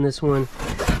did peek in this one.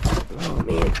 Oh,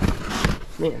 man.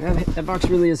 Man, that box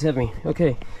really is heavy.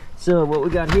 Okay, so what we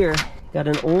got here, got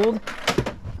an old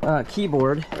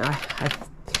keyboard.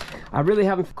 I really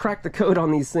haven't cracked the code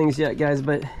on these things yet, guys,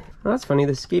 but... Oh, that's funny,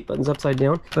 the escape button's upside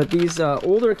down. But these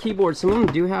older keyboards, some of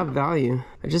them do have value.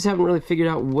 I just haven't really figured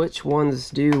out which ones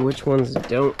do, which ones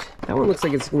don't. That one looks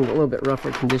like it's in a little bit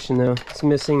rougher condition though. It's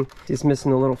missing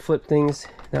the little flip things.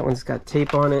 That one's got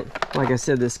tape on it. Like I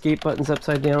said, the escape button's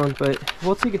upside down, but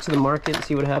we'll take it to the market and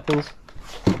see what happens.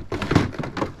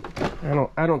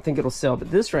 I don't think it'll sell,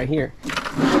 but this right here,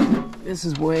 this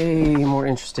is way more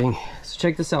interesting. So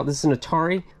check this out. This is an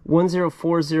Atari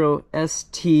 1040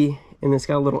 ST. And it's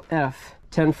got a little F,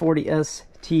 1040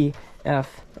 STF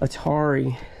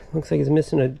Atari. Looks like it's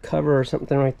missing a cover or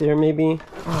something right there, maybe.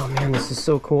 Oh man, this is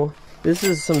so cool. This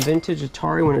is some vintage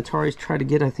Atari when Atari's tried to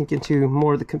get, I think, into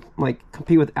more of the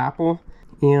compete with Apple.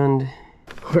 And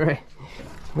right,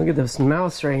 look at this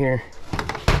mouse right here.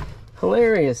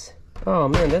 Hilarious. Oh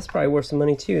man, that's probably worth some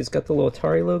money too. It's got the little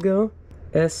Atari logo.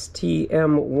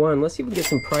 STM1. Let's see if we can get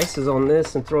some prices on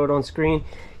this and throw it on screen,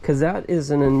 because that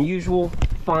is an unusual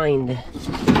find.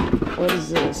 What is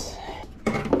this?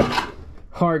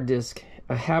 Hard disk.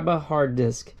 A HABA hard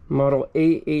disk. Model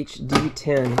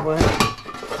AHD10. What?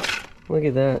 Look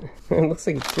at that. It looks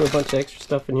like it threw a bunch of extra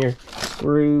stuff in here.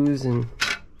 Screws and...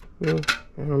 I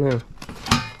don't know.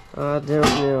 I don't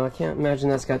know. I can't imagine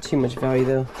that's got too much value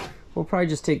though. We'll probably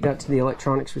just take that to the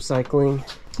electronics recycling.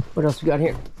 What else we got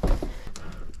here?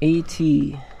 AT.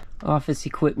 Office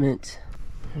equipment.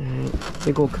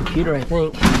 Big old computer, I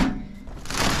think.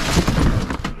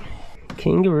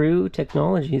 Kangaroo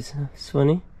Technologies. It's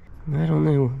funny. I don't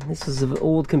know. This is an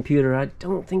old computer. I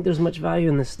don't think there's much value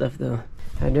in this stuff, though.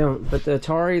 I don't. But the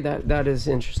Atari, that is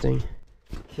interesting.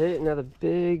 Okay, another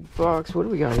big box. What do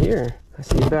we got here? I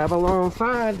see Babylon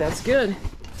 5. That's good.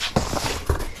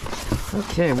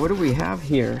 Okay, what do we have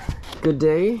here? Good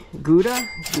day. Gouda?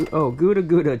 Oh,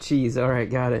 Gouda cheese. All right,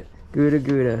 got it.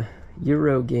 Gouda.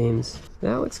 Euro games.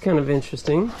 That looks kind of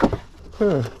interesting.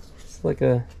 Huh. It's like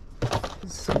a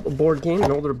board game,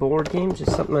 an older board game,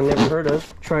 just something I never heard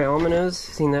of. Triominoes,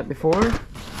 seen that before.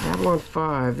 Babylon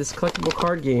 5, this collectible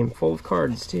card game, full of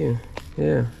cards too.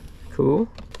 Yeah, cool.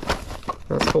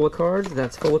 That's full of cards,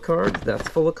 that's full of cards, that's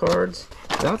full of cards,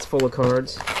 that's full of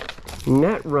cards.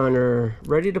 Netrunner,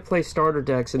 ready to play starter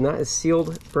decks, and that is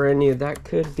sealed brand new. That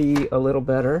could be a little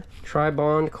better.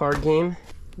 Tri-Bond card game,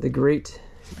 the Great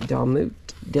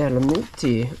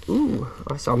Dalamuti. Ooh,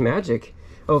 I saw Magic.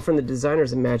 Oh, from the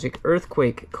designers of Magic.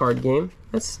 Earthquake card game.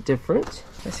 That's different.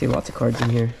 I see lots of cards in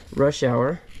here. Rush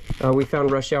Hour. We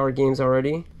found Rush Hour games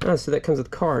already. Oh, so that comes with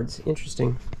cards.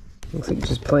 Interesting. Looks like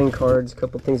just playing cards. A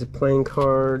couple things of playing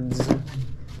cards.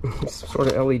 Some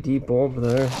sort of LED bulb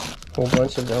there. Whole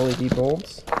bunch of LED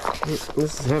bulbs. This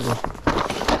is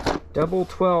heavy. Double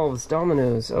 12s,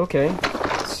 dominoes. Okay.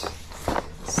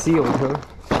 Sealed,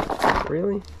 huh?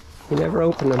 Really? You never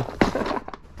opened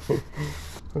them.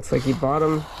 Looks like he bought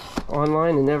them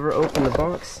online and never opened the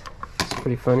box. It's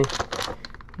pretty funny.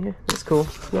 Yeah, that's cool.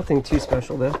 Nothing too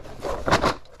special though.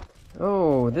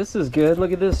 Oh, this is good.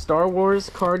 Look at this Star Wars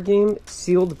card game,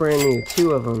 sealed brand new,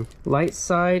 2 of them. Light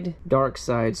side, dark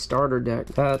side, starter deck.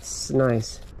 That's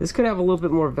nice. This could have a little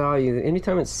bit more value.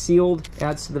 Anytime it's sealed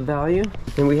adds to the value.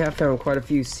 And we have found quite a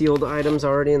few sealed items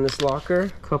already in this locker.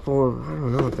 A couple of, I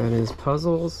don't know what that is,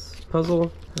 puzzle.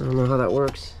 I don't know how that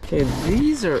works. Okay,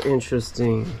 these are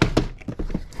interesting.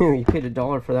 You paid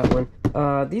 $1 for that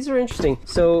one. These are interesting.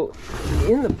 So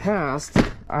in the past,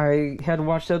 I had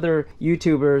watched other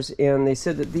YouTubers and they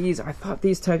said that these, I thought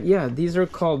these type, yeah, these are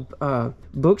called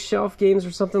bookshelf games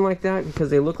or something like that because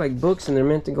they look like books and they're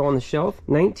meant to go on the shelf.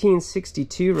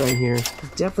 1962 right here.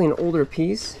 Definitely an older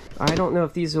piece. I don't know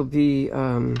if these will be,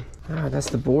 that's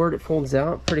the board. It folds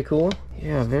out. Pretty cool.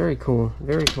 Yeah, very cool.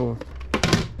 Very cool.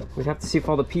 We'd have to see if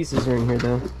all the pieces are in here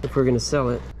though, if we're gonna sell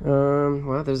it.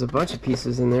 Well, there's a bunch of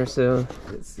pieces in there, so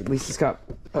at least it's got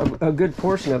a good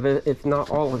portion of it, if not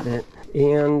all of it.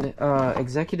 And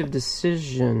Executive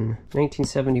Decision,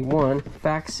 1971.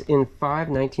 Facts in 5,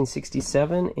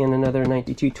 1967, and another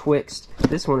 92 Twixt.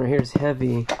 This one right here is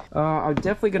heavy. I'm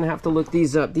definitely gonna have to look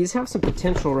these up. These have some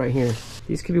potential right here.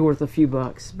 These could be worth a few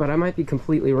bucks, but I might be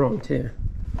completely wrong too.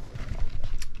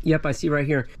 Yep, I see right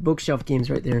here, bookshelf games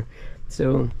right there.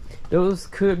 So those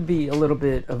could be a little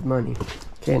bit of money.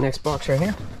 Okay, next box right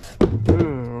here.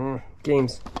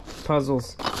 Games,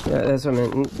 puzzles. Yeah, that's what I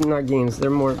meant. Not games, they're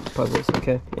more puzzles.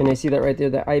 Okay, and I see that right there,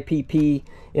 the IPP,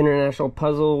 International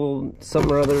Puzzle,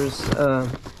 something or others.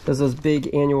 Does those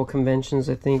big annual conventions,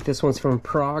 I think. This one's from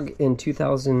Prague in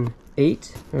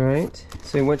 2008. All right,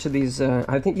 so he went to these,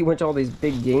 I think he went to all these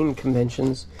big game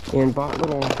conventions and bought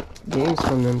little games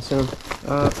from them. So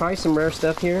probably some rare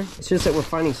stuff here. It's just that we're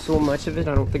finding so much of it,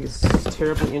 I don't think it's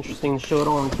terribly interesting to show it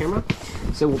all on camera.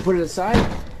 So we'll put it aside.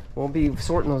 We'll be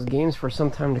sorting those games for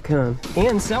some time to come.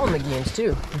 And selling the games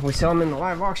too. We sell them in the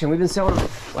live auction. We've been selling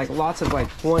like lots of like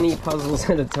 20 puzzles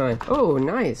at a time. Oh,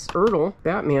 nice. Ertl,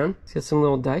 Batman. It's got some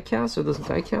little die casts. Are those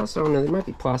die casts? I don't know. They might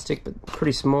be plastic, but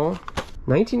pretty small.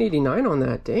 1989 on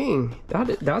that. Dang.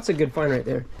 That's a good find right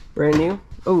there. Brand new.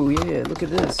 Oh yeah, look at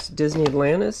this. Disney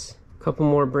Atlantis. A couple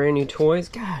more brand new toys.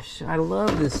 Gosh, I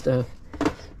love this stuff.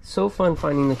 So fun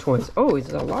finding the toys. Oh,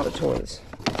 it's a lot of toys.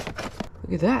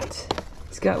 Look at that.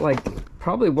 It's got like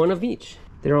probably one of each.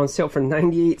 They're on sale for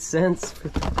 98 cents.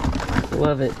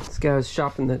 Love it. This guy was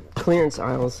shopping the clearance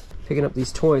aisles, picking up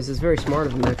these toys. It's very smart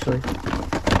of him, actually.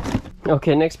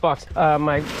 Okay, next box.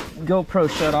 My GoPro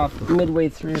shut off midway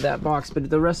through that box, but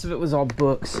the rest of it was all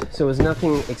books, so it was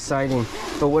nothing exciting.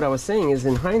 But what I was saying is,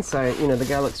 in hindsight, you know, the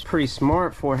guy looks pretty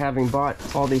smart for having bought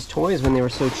all these toys when they were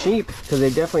so cheap, because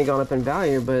they've definitely gone up in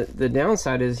value. But the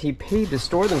downside is he paid to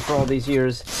store them for all these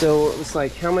years, so it's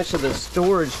like how much of the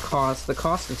storage cost, the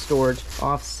cost of storage,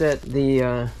 offset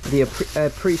the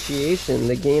appreciation,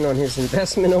 the gain on his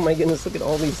investment. Oh my goodness, look at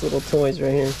all these little toys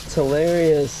right here. It's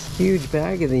hilarious. Huge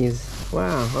bag of these.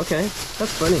 Wow, okay,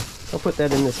 that's funny. I'll put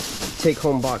that in this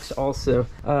take-home box also.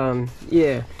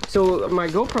 Yeah, so my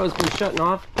GoPro's been shutting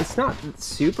off. It's not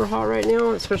super hot right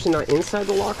now, especially not inside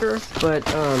the locker, but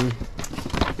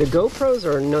the GoPros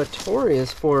are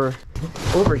notorious for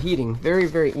overheating very,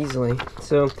 very easily.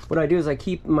 So what I do is I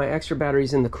keep my extra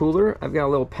batteries in the cooler. I've got a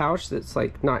little pouch that's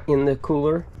like not in the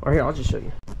cooler. Or here, I'll just show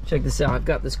you. Check this out. I've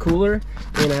got this cooler,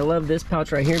 and I love this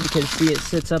pouch right here because see, it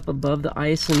sits up above the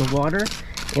ice and the water,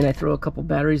 and I throw a couple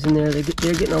batteries in there.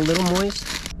 They're getting a little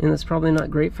moist, and that's probably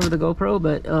not great for the GoPro,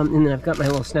 but and then I've got my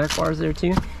little snack bars there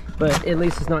too, but at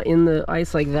least it's not in the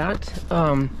ice like that.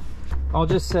 I'll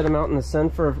just set them out in the sun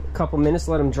for a couple minutes,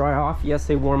 let them dry off. Yes,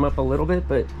 they warm up a little bit,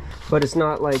 but it's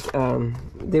not like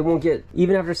they won't get,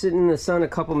 even after sitting in the sun a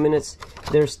couple minutes,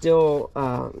 they're still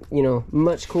you know,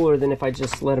 much cooler than if I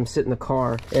just let them sit in the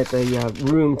car at the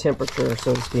room temperature,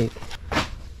 so to speak.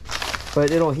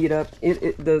 But it'll heat up.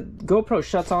 The GoPro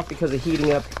shuts off because of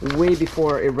heating up way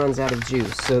before it runs out of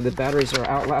juice, so the batteries are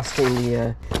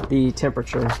outlasting the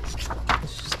temperature.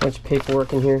 There's just a bunch of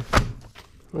paperwork in here.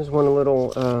 There's one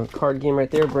little card game right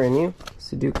there, brand new.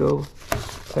 Sudoku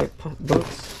type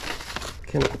books.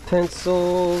 Chemical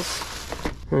pencils.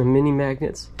 Mini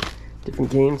magnets. Different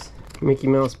games. Mickey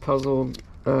Mouse puzzle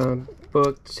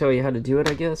book to tell you how to do it,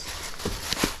 I guess.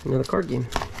 Another card game.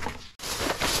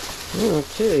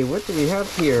 Okay, what do we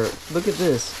have here? Look at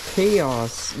this.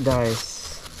 Chaos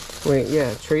dice. Wait,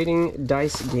 yeah, trading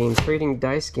dice game.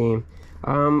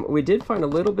 We did find a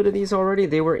little bit of these already.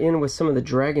 They were in with some of the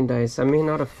dragon dice. I may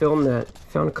not have filmed that.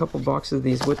 Found a couple boxes of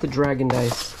these with the dragon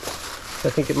dice. I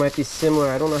think it might be similar.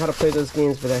 I don't know how to play those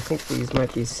games, but I think these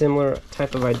might be similar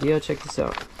type of idea. Check this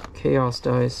out. Chaos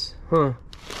dice. Huh.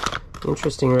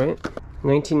 Interesting, right?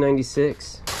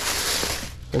 1996.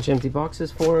 Bunch of empty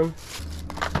boxes for them.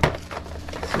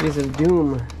 Cities of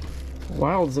Doom.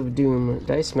 Wilds of Doom.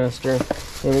 Dice Master.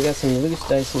 And we got some loose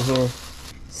dice in here.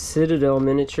 Citadel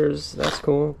miniatures. That's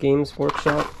cool. Games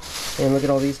Workshop. And look at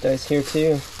all these dice here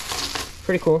too.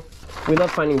 Pretty cool. We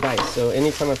love finding dice, so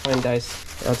anytime I find dice,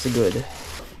 that's a good.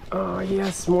 Oh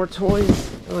yes, more toys.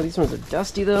 Oh, these ones are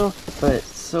dusty though, but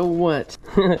so what?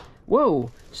 Whoa,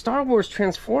 Star Wars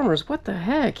Transformers, what the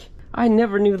heck? I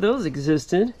never knew those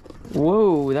existed.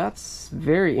 Whoa, that's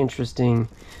very interesting.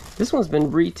 This one's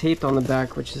been retaped on the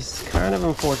back, which is kind of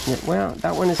unfortunate. Well,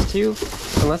 that one is too,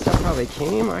 unless that's how they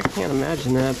came. I can't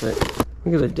imagine that, but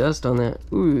look at the dust on that.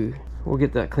 Ooh, we'll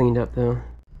get that cleaned up though.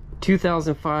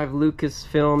 2005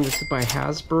 Lucasfilm, this is by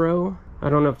Hasbro. I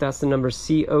don't know if that's the number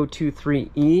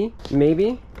CO23E,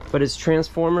 maybe, but it's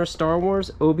Transformers, Star Wars,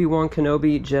 Obi-Wan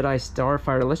Kenobi, Jedi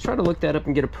Starfighter. Let's try to look that up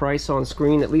and get a price on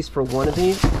screen, at least for one of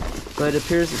these. But it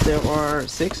appears that there are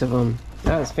 6 of them.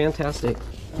 That is fantastic.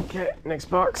 Okay, next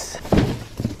box.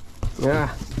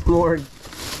 Yeah, more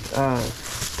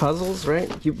puzzles, right?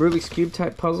 Rubik's Cube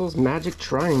type puzzles, Magic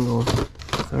Triangle.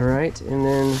 All right, and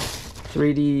then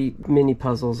 3D mini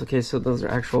puzzles. Okay, so those are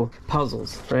actual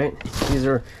puzzles, right? These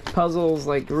are puzzles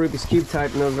like Rubik's Cube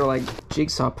type, and those are like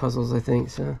jigsaw puzzles, I think.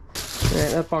 So yeah,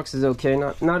 that box is okay.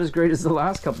 Not as great as the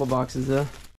last couple boxes though.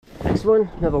 Next one,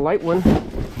 another light one.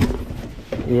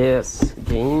 Yes,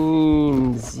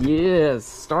 games. Yes,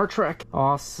 Star Trek.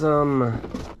 Awesome.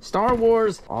 Star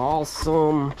Wars.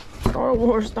 Awesome. Star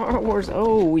Wars.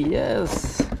 Oh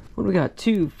yes. What do we got?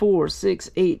 2, 4,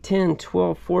 6, 8, 10,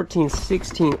 12, 14,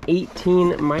 16,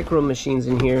 18 micro machines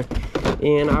in here.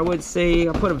 And I would say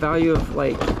I'll put a value of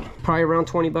like probably around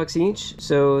 20 bucks each.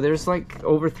 So there's like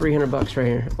over 300 bucks right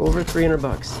here. Over 300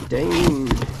 bucks. Dang.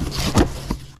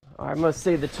 I must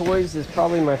say the toys is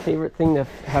probably my favorite thing to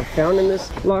have found in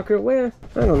this locker. Well,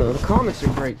 I don't know. The comics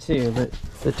are great too, but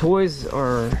the toys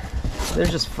are, they're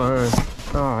just fun.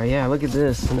 Oh yeah, look at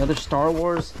this. Another Star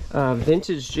Wars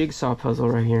vintage jigsaw puzzle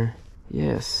right here.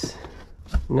 Yes.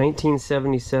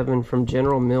 1977 from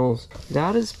General Mills.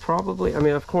 That is probably, I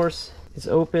mean, of course, it's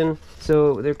open,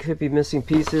 so there could be missing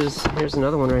pieces. Here's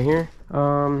another one right here.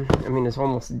 I mean, it's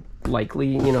almost likely,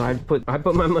 you know, I put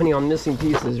my money on missing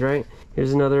pieces, right?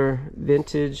 Here's another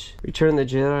vintage Return of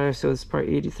the Jedi, so it's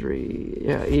probably 83.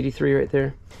 Yeah, 83 right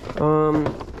there.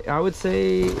 I would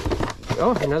say,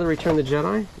 oh, another Return of the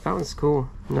Jedi. That one's cool.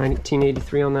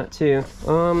 1983 on that too.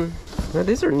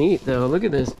 These are neat though. Look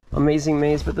at this. Amazing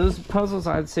Maze, but those puzzles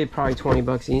I'd say probably 20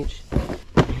 bucks each.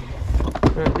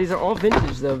 These are all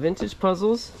vintage though. Vintage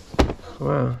puzzles.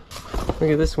 Wow.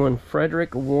 Look at this one.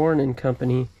 Frederick Warren and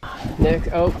Company. Next,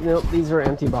 oh, nope, these are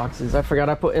empty boxes. I forgot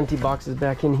I put empty boxes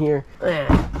back in here.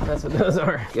 That's what those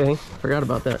are. Okay, forgot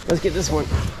about that. Let's get this one.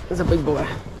 That's a big boy.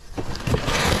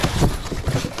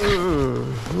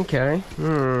 Okay.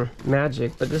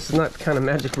 Magic, but this is not the kind of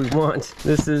magic we want.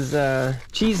 This is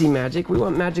cheesy magic. We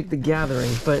want Magic the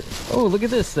Gathering. But oh, look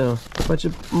at this though. A bunch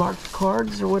of marked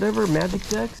cards or whatever, magic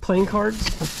decks, playing cards.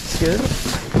 That's good.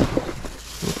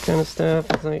 This kind of stuff.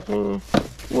 It's like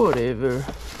whatever.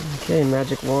 Okay,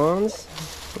 magic wands.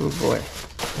 Oh boy.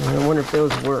 I wonder if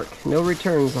those work. No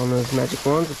returns on those magic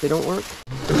wands if they don't work.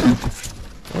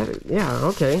 Yeah,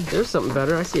 okay. There's something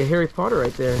better. I see a Harry Potter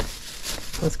right there.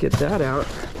 Let's get that out.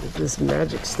 Get this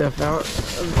magic stuff out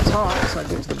of the top so I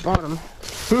get to the bottom.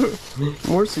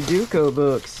 More Sudoku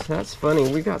books. That's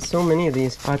funny. We got so many of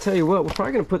these. I tell you what, we're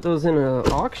probably going to put those in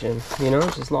an auction. You know,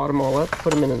 just lot them all up,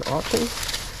 put them in an auction.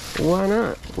 Why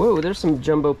not? Whoa, there's some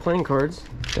jumbo playing cards.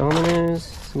 Dominoes,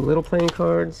 some little playing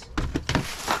cards.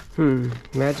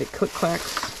 Magic click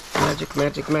clacks. Magic,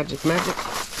 magic, magic, magic.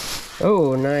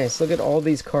 Oh, nice. Look at all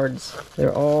these cards.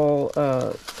 They're all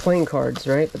playing cards,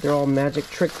 right? But they're all magic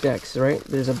trick decks, right?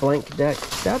 There's a blank deck.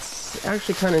 That's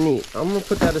actually kind of neat. I'm going to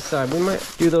put that aside. We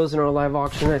might do those in our live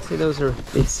auction. I'd say those are,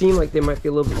 they seem like they might be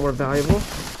a little bit more valuable.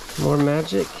 More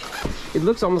magic. It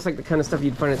looks almost like the kind of stuff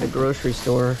you'd find at the grocery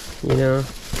store, you know?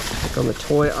 Like on the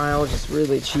toy aisle, just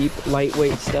really cheap,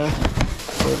 lightweight stuff.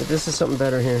 Yeah, but this is something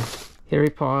better here. Harry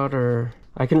Potter.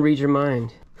 I can read your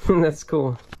mind. That's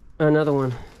cool. Another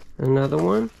one. Another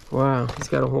one. Wow, he's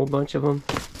got a whole bunch of them.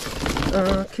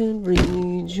 I can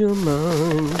read your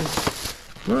mind.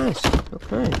 Nice.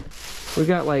 Okay. We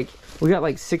got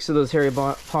like 6 of those Harry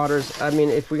Potters. I mean,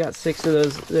 if we got 6 of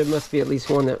those, there must be at least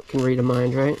one that can read a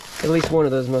mind, right? At least one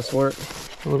of those must work.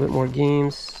 A little bit more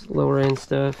games, lower end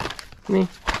stuff.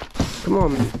 Come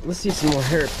on, let's see some more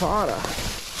Harry Potter.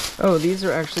 Oh, these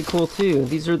are actually cool too.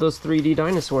 These are those 3D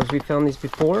dinosaurs. We found these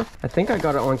before. I think I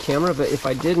got it on camera, but if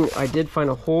I didn't, I did find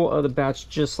a whole other batch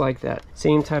just like that.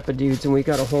 Same type of dudes, and we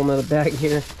got a whole nother bag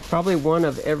here. Probably one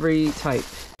of every type.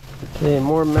 Okay,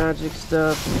 more magic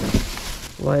stuff.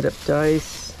 Light up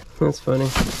dice. That's funny.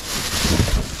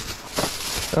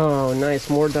 Oh, nice.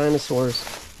 More dinosaurs.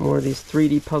 More of these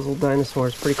 3D puzzle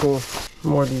dinosaurs. Pretty cool.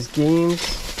 More of these games.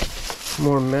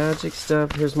 More magic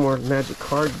stuff. Here's more magic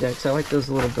card decks. I like those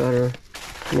a little better.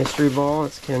 Mystery ball.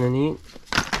 It's kind of neat.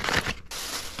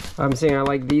 I'm saying I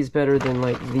like these better than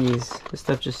like these. This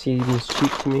stuff just seems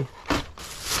cheap to me.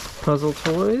 Puzzle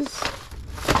toys.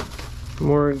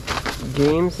 More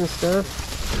games and stuff.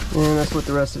 And that's what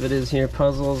the rest of it is here.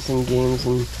 Puzzles and games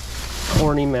and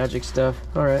corny magic stuff.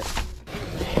 Alright.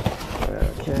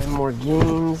 Okay, more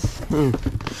games.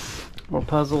 More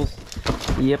puzzles.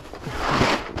 Yep.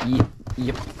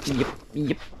 Yep.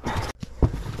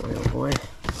 Oh boy.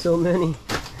 So many.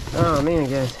 Oh man,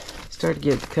 guys. Start to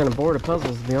get kind of bored of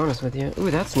puzzles, to be honest with you. Ooh,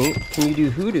 that's neat. Can you do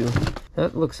hoodoo?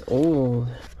 That looks old.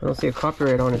 I don't see a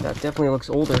copyright on it. That definitely looks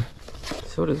older.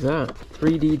 So does that.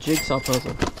 3D jigsaw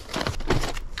puzzle.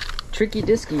 Tricky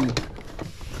Disky.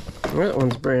 That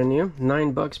one's brand new.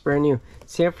 $9 brand new.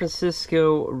 San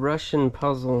Francisco Russian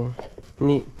puzzle.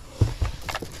 Neat.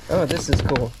 Oh, this is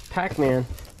cool. Pac-Man.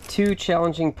 2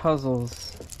 challenging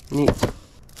puzzles. Neat.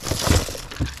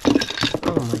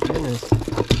 Oh my goodness.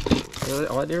 So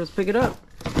all I did was pick it up.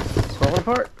 It's falling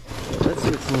apart. Let's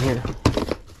see what's in here.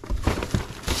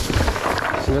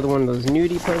 There's another one of those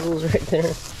nudie puzzles right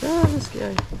there. Ah, this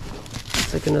guy.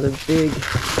 It's like another big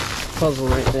puzzle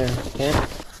right there. Okay.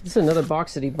 This is another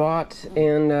box that he bought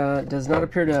and does not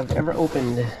appear to have ever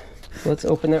opened. Let's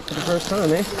open that for the first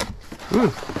time, eh?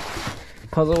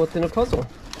 Puzzle within a puzzle.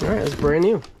 Alright, that's brand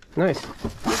new. Nice.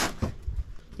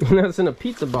 And that's in a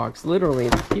pizza box, literally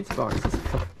in a pizza box.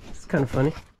 It's kind of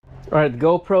funny. Alright, the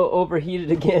GoPro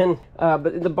overheated again,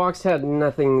 but the box had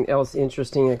nothing else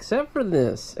interesting except for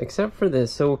this.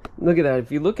 So look at that.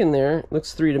 If you look in there, it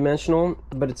looks 3-dimensional,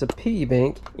 but it's a piggy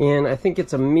bank, and I think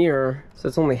it's a mirror. So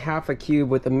it's only half a cube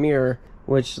with a mirror,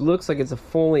 which looks like it's a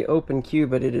fully open cube,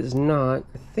 but it is not.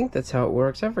 I think that's how it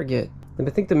works. I forget. I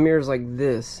think the mirror is like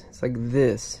this. It's like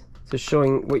this. So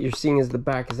showing what you're seeing is the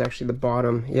back is actually the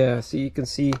bottom. Yeah, so you can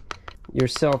see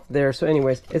yourself there. So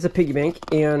anyways, it's a piggy bank,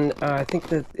 and I think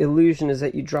the illusion is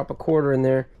that you drop a quarter in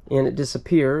there and it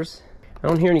disappears. I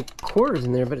don't hear any quarters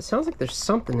in there, but it sounds like there's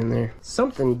something in there.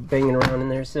 Something banging around in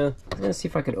there, so I'm gonna see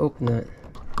if I could open that.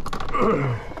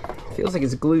 Feels like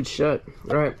it's glued shut.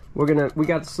 Alright, we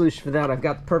got the solution for that. I've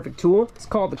got the perfect tool. It's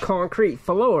called the concrete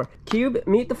floor. Cube,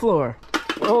 meet the floor.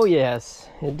 Oh yes,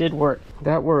 it did work.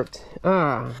 That worked.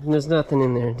 Ah, there's nothing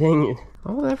in there. Dang it.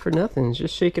 All that for nothing. It's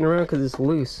just shaking around because it's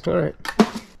loose. Alright.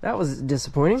 That was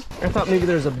disappointing. I thought maybe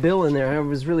there's a bill in there. I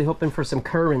was really hoping for some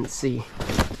currency.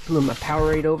 Move my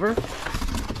Powerade over.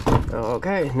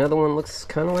 Okay, another one looks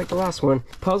kind of like the last one.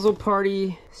 Puzzle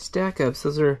Party stack-ups.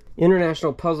 Those are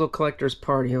International Puzzle Collectors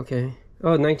Party. Okay.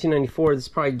 Oh, 1994. This is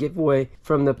probably a giveaway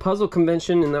from the puzzle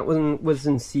convention, and that one was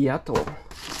in Seattle.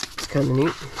 It's kind of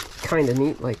neat. Kind of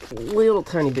neat, like a little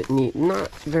tiny bit neat.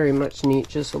 Not very much neat,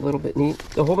 just a little bit neat.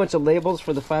 A whole bunch of labels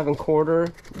for the 5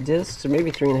 1/4 discs, or maybe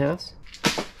 3 1/2.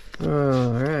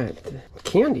 All right,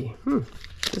 candy.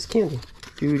 Just candy.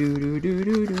 Do do do do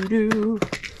do do do.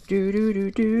 Do do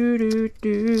do do do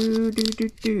do do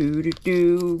do do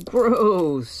do.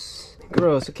 Gross.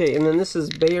 Gross. Okay, and then this is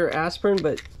Bayer aspirin,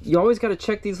 but you always got to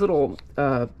check these little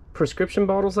prescription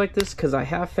bottles like this, because I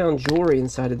have found jewelry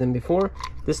inside of them before.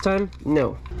 This time,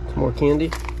 no. Some more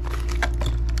candy.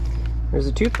 There's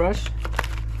a toothbrush.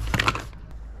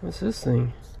 What's this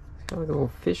thing? It's got like a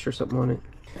little fish or something on it.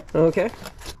 Okay.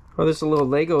 Oh, there's a little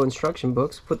Lego instruction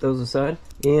books. Put those aside.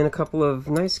 And a couple of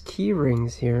nice key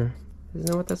rings here. Isn't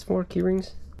that what that's for? Key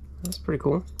rings? That's pretty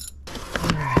cool.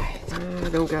 Alright. I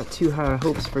don't got too high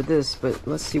hopes for this, but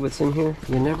let's see what's in here.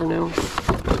 You never know.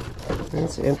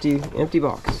 It's an empty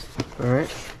box.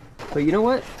 Alright. But you know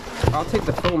what? I'll take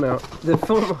the foam out. The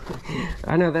foam,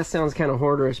 I know that sounds kind of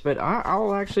hoarderish, but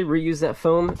I'll actually reuse that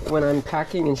foam when I'm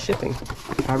packing and shipping.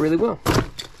 I really will.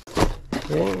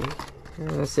 Okay.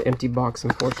 That's the empty box,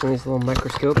 unfortunately. It's a little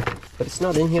microscope, but it's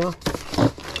not in here.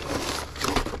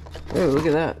 Oh, look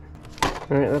at that.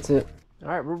 All right, that's it. All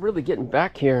right, we're really getting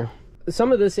back here.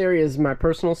 Some of this area is my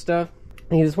personal stuff.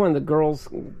 This is one of the girls'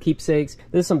 keepsakes.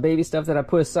 This is some baby stuff that I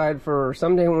put aside for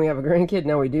someday when we have a grandkid.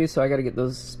 Now we do, so I got to get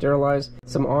those sterilized.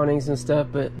 Some awnings and stuff.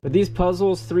 But these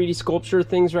puzzles, 3D sculpture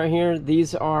things right here,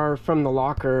 these are from the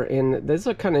locker, and these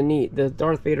are kind of neat. The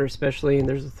Darth Vader especially, and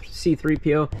there's a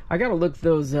C-3PO. I got to look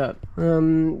those up.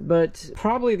 But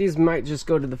probably these might just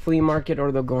go to the flea market,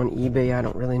 or they'll go on eBay. I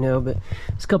don't really know. But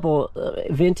there's a couple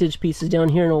vintage pieces down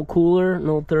here, an old cooler, an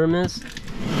old thermos.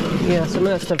 Yeah, some of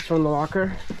that stuff's from the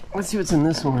locker. Let's see what's in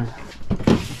this one.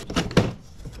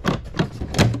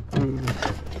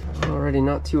 Already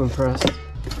not too impressed.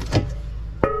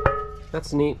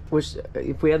 That's neat. Wish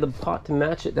if we had the pot to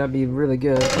match it, that'd be really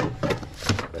good.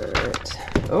 Alright.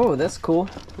 Oh, that's cool.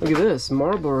 Look at this.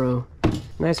 Marlboro.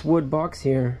 Nice wood box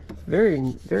here. Very,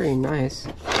 very nice.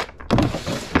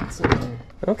 What's in there?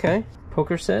 Okay.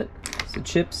 Poker set. So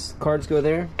chips, cards go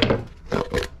there.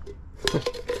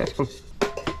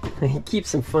 He keeps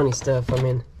some funny stuff. I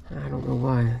mean, I don't know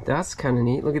why. That's kind of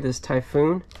neat. Look at this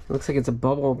Typhoon. It looks like it's a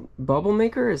bubble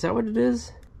maker. Is that what it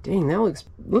is? Dang, that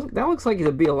looks like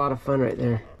it'd be a lot of fun right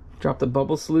there. Drop the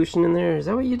bubble solution in there. Is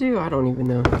that what you do? I don't even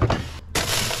know.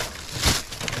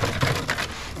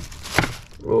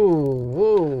 Whoa,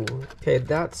 whoa. Okay,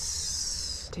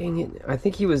 that's... Dang it. I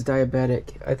think he was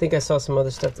diabetic. I think I saw some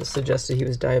other stuff that suggested he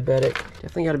was diabetic.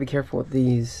 Definitely got to be careful with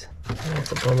these.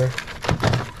 That's a bummer.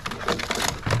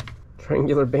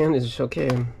 Triangular bandage, okay.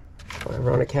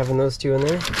 Ironic having those two in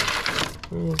there.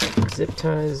 Zip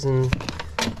ties and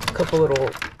a couple little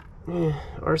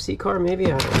RC car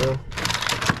maybe? I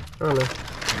don't know.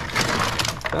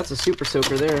 That's a super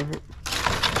soaker there.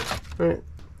 Alright,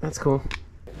 that's cool.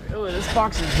 Oh, this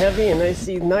box is heavy and I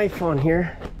see knife on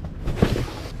here.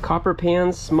 Copper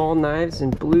pans, small knives,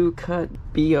 and blue cut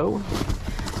BD,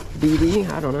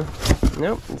 I don't know.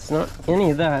 Nope, it's not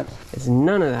any of that. It's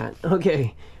none of that.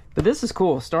 Okay. But this is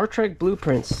cool. Star Trek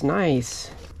blueprints. Nice.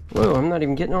 Whoa, I'm not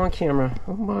even getting on camera.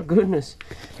 Oh my goodness.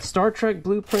 Star Trek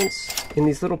blueprints in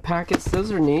these little packets.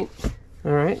 Those are neat.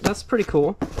 Alright, that's pretty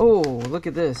cool. Oh, look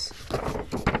at this.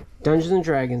 Dungeons and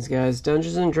Dragons, guys.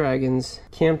 Dungeons and Dragons.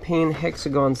 Campaign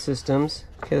hexagon systems.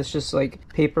 Okay, that's just like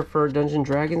paper for Dungeons and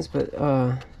Dragons, but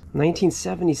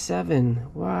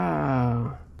 1977.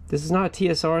 Wow. This is not a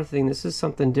TSR thing. This is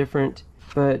something different,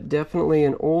 but definitely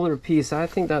an older piece. I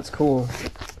think that's cool.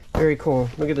 Very cool.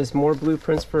 Look at this. More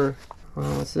blueprints for,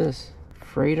 what's this?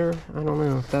 Freighter? I don't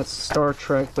know if that's Star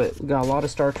Trek, but we got a lot of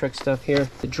Star Trek stuff here.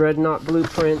 The Dreadnought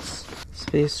blueprints,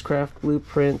 spacecraft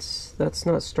blueprints. That's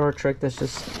not Star Trek, that's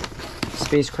just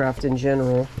spacecraft in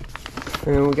general.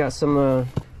 And then we got some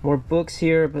more books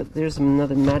here, but there's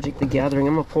another Magic the Gathering.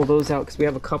 I'm going to pull those out because we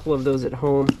have a couple of those at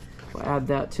home. We'll add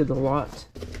that to the lot.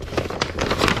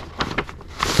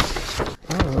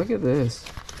 Oh, look at this.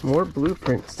 More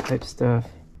blueprints type stuff.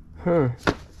 Huh.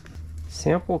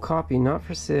 Sample copy, not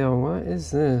for sale. What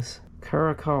is this?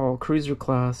 Caracal cruiser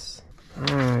class.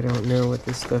 I don't know what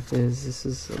this stuff is. This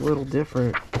is a little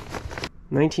different.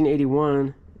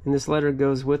 1981, and this letter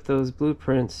goes with those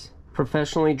blueprints.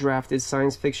 Professionally drafted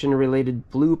science fiction related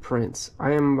blueprints.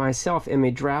 I myself am a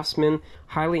draftsman,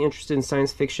 highly interested in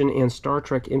science fiction and Star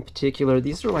Trek in particular.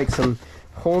 These are like some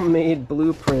homemade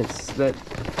blueprints that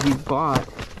he bought.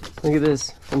 Look at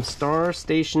this, from Star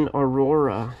Station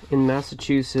Aurora in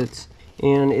Massachusetts,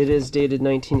 and it is dated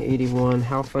 1981.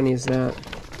 How funny is that?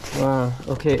 Wow.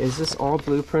 Okay, is this all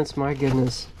blueprints? My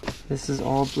goodness. This is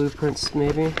all blueprints,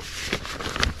 maybe?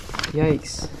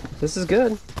 Yikes. This is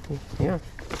good. Yeah.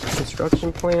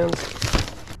 Construction plans.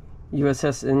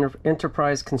 USS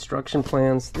Enterprise construction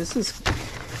plans. This is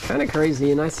kind of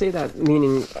crazy, and I say that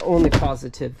meaning only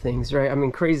positive things, right? I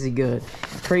mean, crazy good,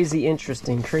 crazy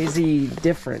interesting, crazy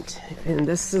different. And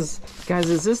this is, guys,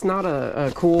 is this not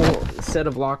a cool set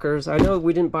of lockers? I know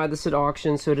we didn't buy this at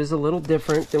auction, so it is a little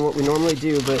different than what we normally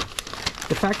do, but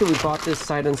the fact that we bought this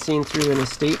sight unseen through an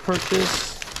estate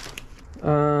purchase,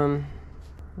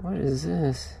 what is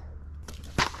this?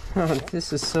 Oh,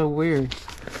 this is so weird.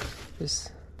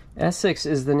 Essex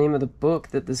is the name of the book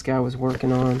that this guy was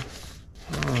working on.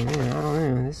 Oh man, I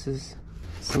don't know. This is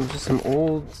just some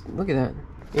old. Look at that.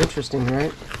 Interesting,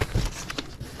 right?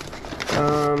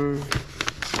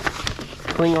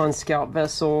 Klingon scout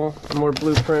vessel. More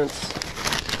blueprints.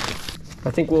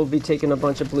 I think we'll be taking a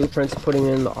bunch of blueprints, putting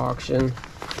it in the auction,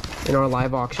 in our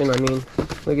live auction. I mean,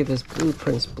 look at this,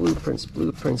 blueprints, blueprints,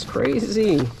 blueprints.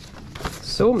 Crazy.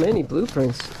 So many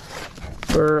blueprints.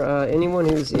 For anyone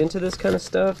who's into this kind of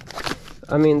stuff,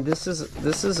 I mean, this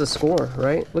is a score,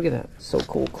 right? Look at that. So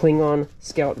cool. Klingon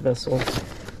scout vessel.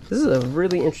 This is a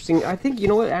really interesting. I think, you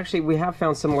know what? Actually, we have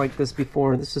found some like this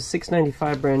before. This is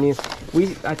 $6.95 brand new.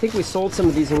 I think we sold some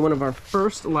of these in one of our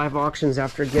first live auctions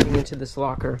after getting into this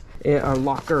lockers.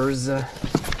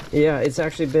 Yeah, it's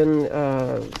actually been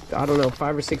I don't know,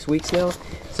 5 or 6 weeks now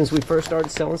since we first started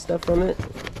selling stuff from it,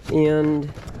 and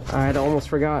I had almost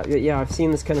forgot. Yeah, I've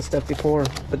seen this kind of stuff before,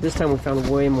 but this time we found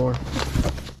way more.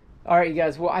 All right, you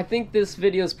guys, well, I think this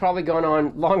video is probably going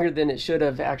on longer than it should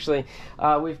have, actually.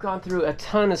 We've gone through a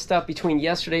ton of stuff between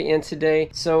yesterday and today,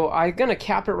 so I'm gonna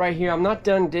cap it right here. I'm not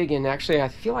done digging. Actually, I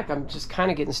feel like I'm just kind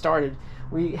of getting started.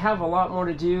 We have a lot more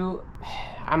to do.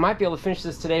 I might be able to finish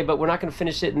this today, but we're not going to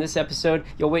finish it in this episode.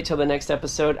 You'll wait till the next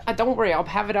episode. Don't worry, I'll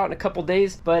have it out in a couple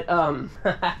days, but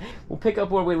we'll pick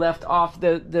up where we left off.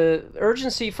 The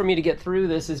urgency for me to get through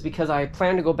this is because I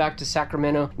plan to go back to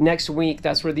Sacramento next week.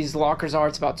 That's where these lockers are.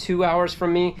 It's about 2 hours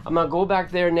from me. I'm going to go back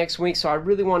there next week, so I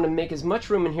really want to make as much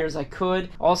room in here as I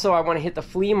could. Also, I want to hit the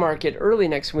flea market early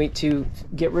next week to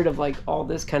get rid of like all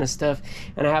this kind of stuff,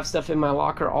 and I have stuff in my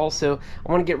locker also.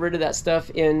 I want to get rid of that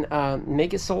stuff and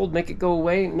make it sold, make it go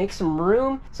away, make some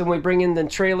room, so when we bring in the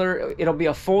trailer, it'll be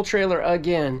a full trailer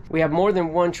again. We have more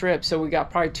than one trip, so we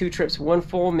got probably 2 trips, one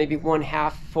full, maybe one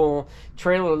half full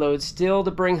trailer load still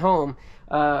to bring home,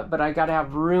 but I gotta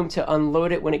have room to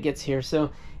unload it when it gets here.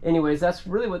 So anyways, that's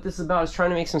really what this is about, is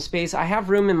trying to make some space. I have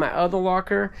room in my other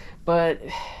locker, but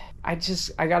I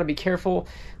gotta be careful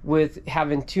with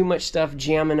having too much stuff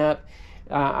jamming up.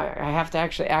 I have to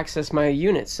actually access my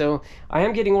units, so I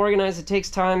am getting organized. It takes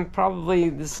time, probably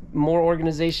this more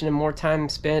organization and more time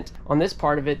spent on this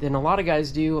part of it than a lot of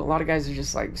guys do. A lot of guys are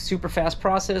just like super fast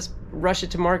process, rush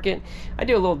it to market. I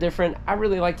do a little different. I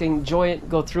really like to enjoy it,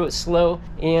 go through it slow,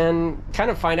 and kind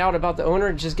of find out about the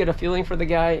owner, just get a feeling for the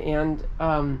guy and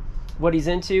what he's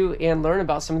into, and learn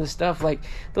about some of the stuff like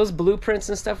those blueprints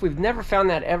and stuff. We've never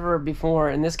found that ever before,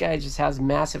 and this guy just has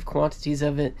massive quantities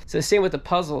of it. So same with the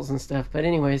puzzles and stuff. But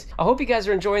anyways, I hope you guys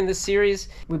are enjoying this series.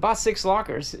 We bought 6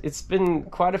 lockers. It's been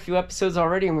quite a few episodes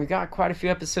already, and we've got quite a few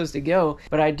episodes to go,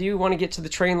 but I do want to get to the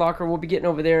train locker. We'll be getting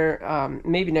over there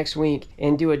maybe next week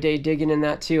and do a day digging in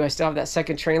that too. I still have that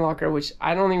second train locker, which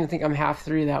I don't even think I'm half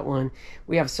through that one.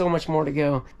 We have so much more to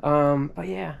go, but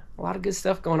yeah, a lot of good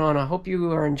stuff going on. I hope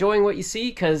you are enjoying what you see,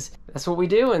 because that's what we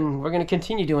do, and we're going to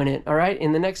continue doing it, all right,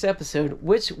 in the next episode,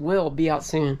 which will be out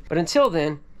soon. But until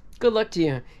then, good luck to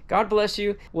you. God bless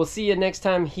you. We'll see you next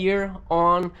time here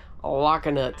on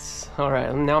Lockernuts. All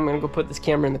right, now I'm going to go put this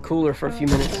camera in the cooler for a few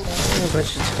minutes. A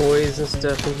bunch of toys and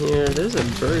stuff in here. There's a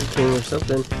Burger King or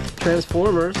something.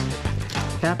 Transformers.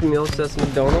 Happy Meals, that's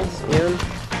McDonald's, and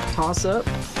Toss Up.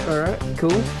 All right,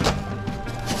 cool.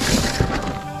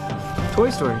 Toy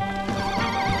Story.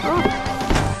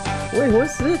 Oh, wait,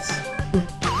 what's this?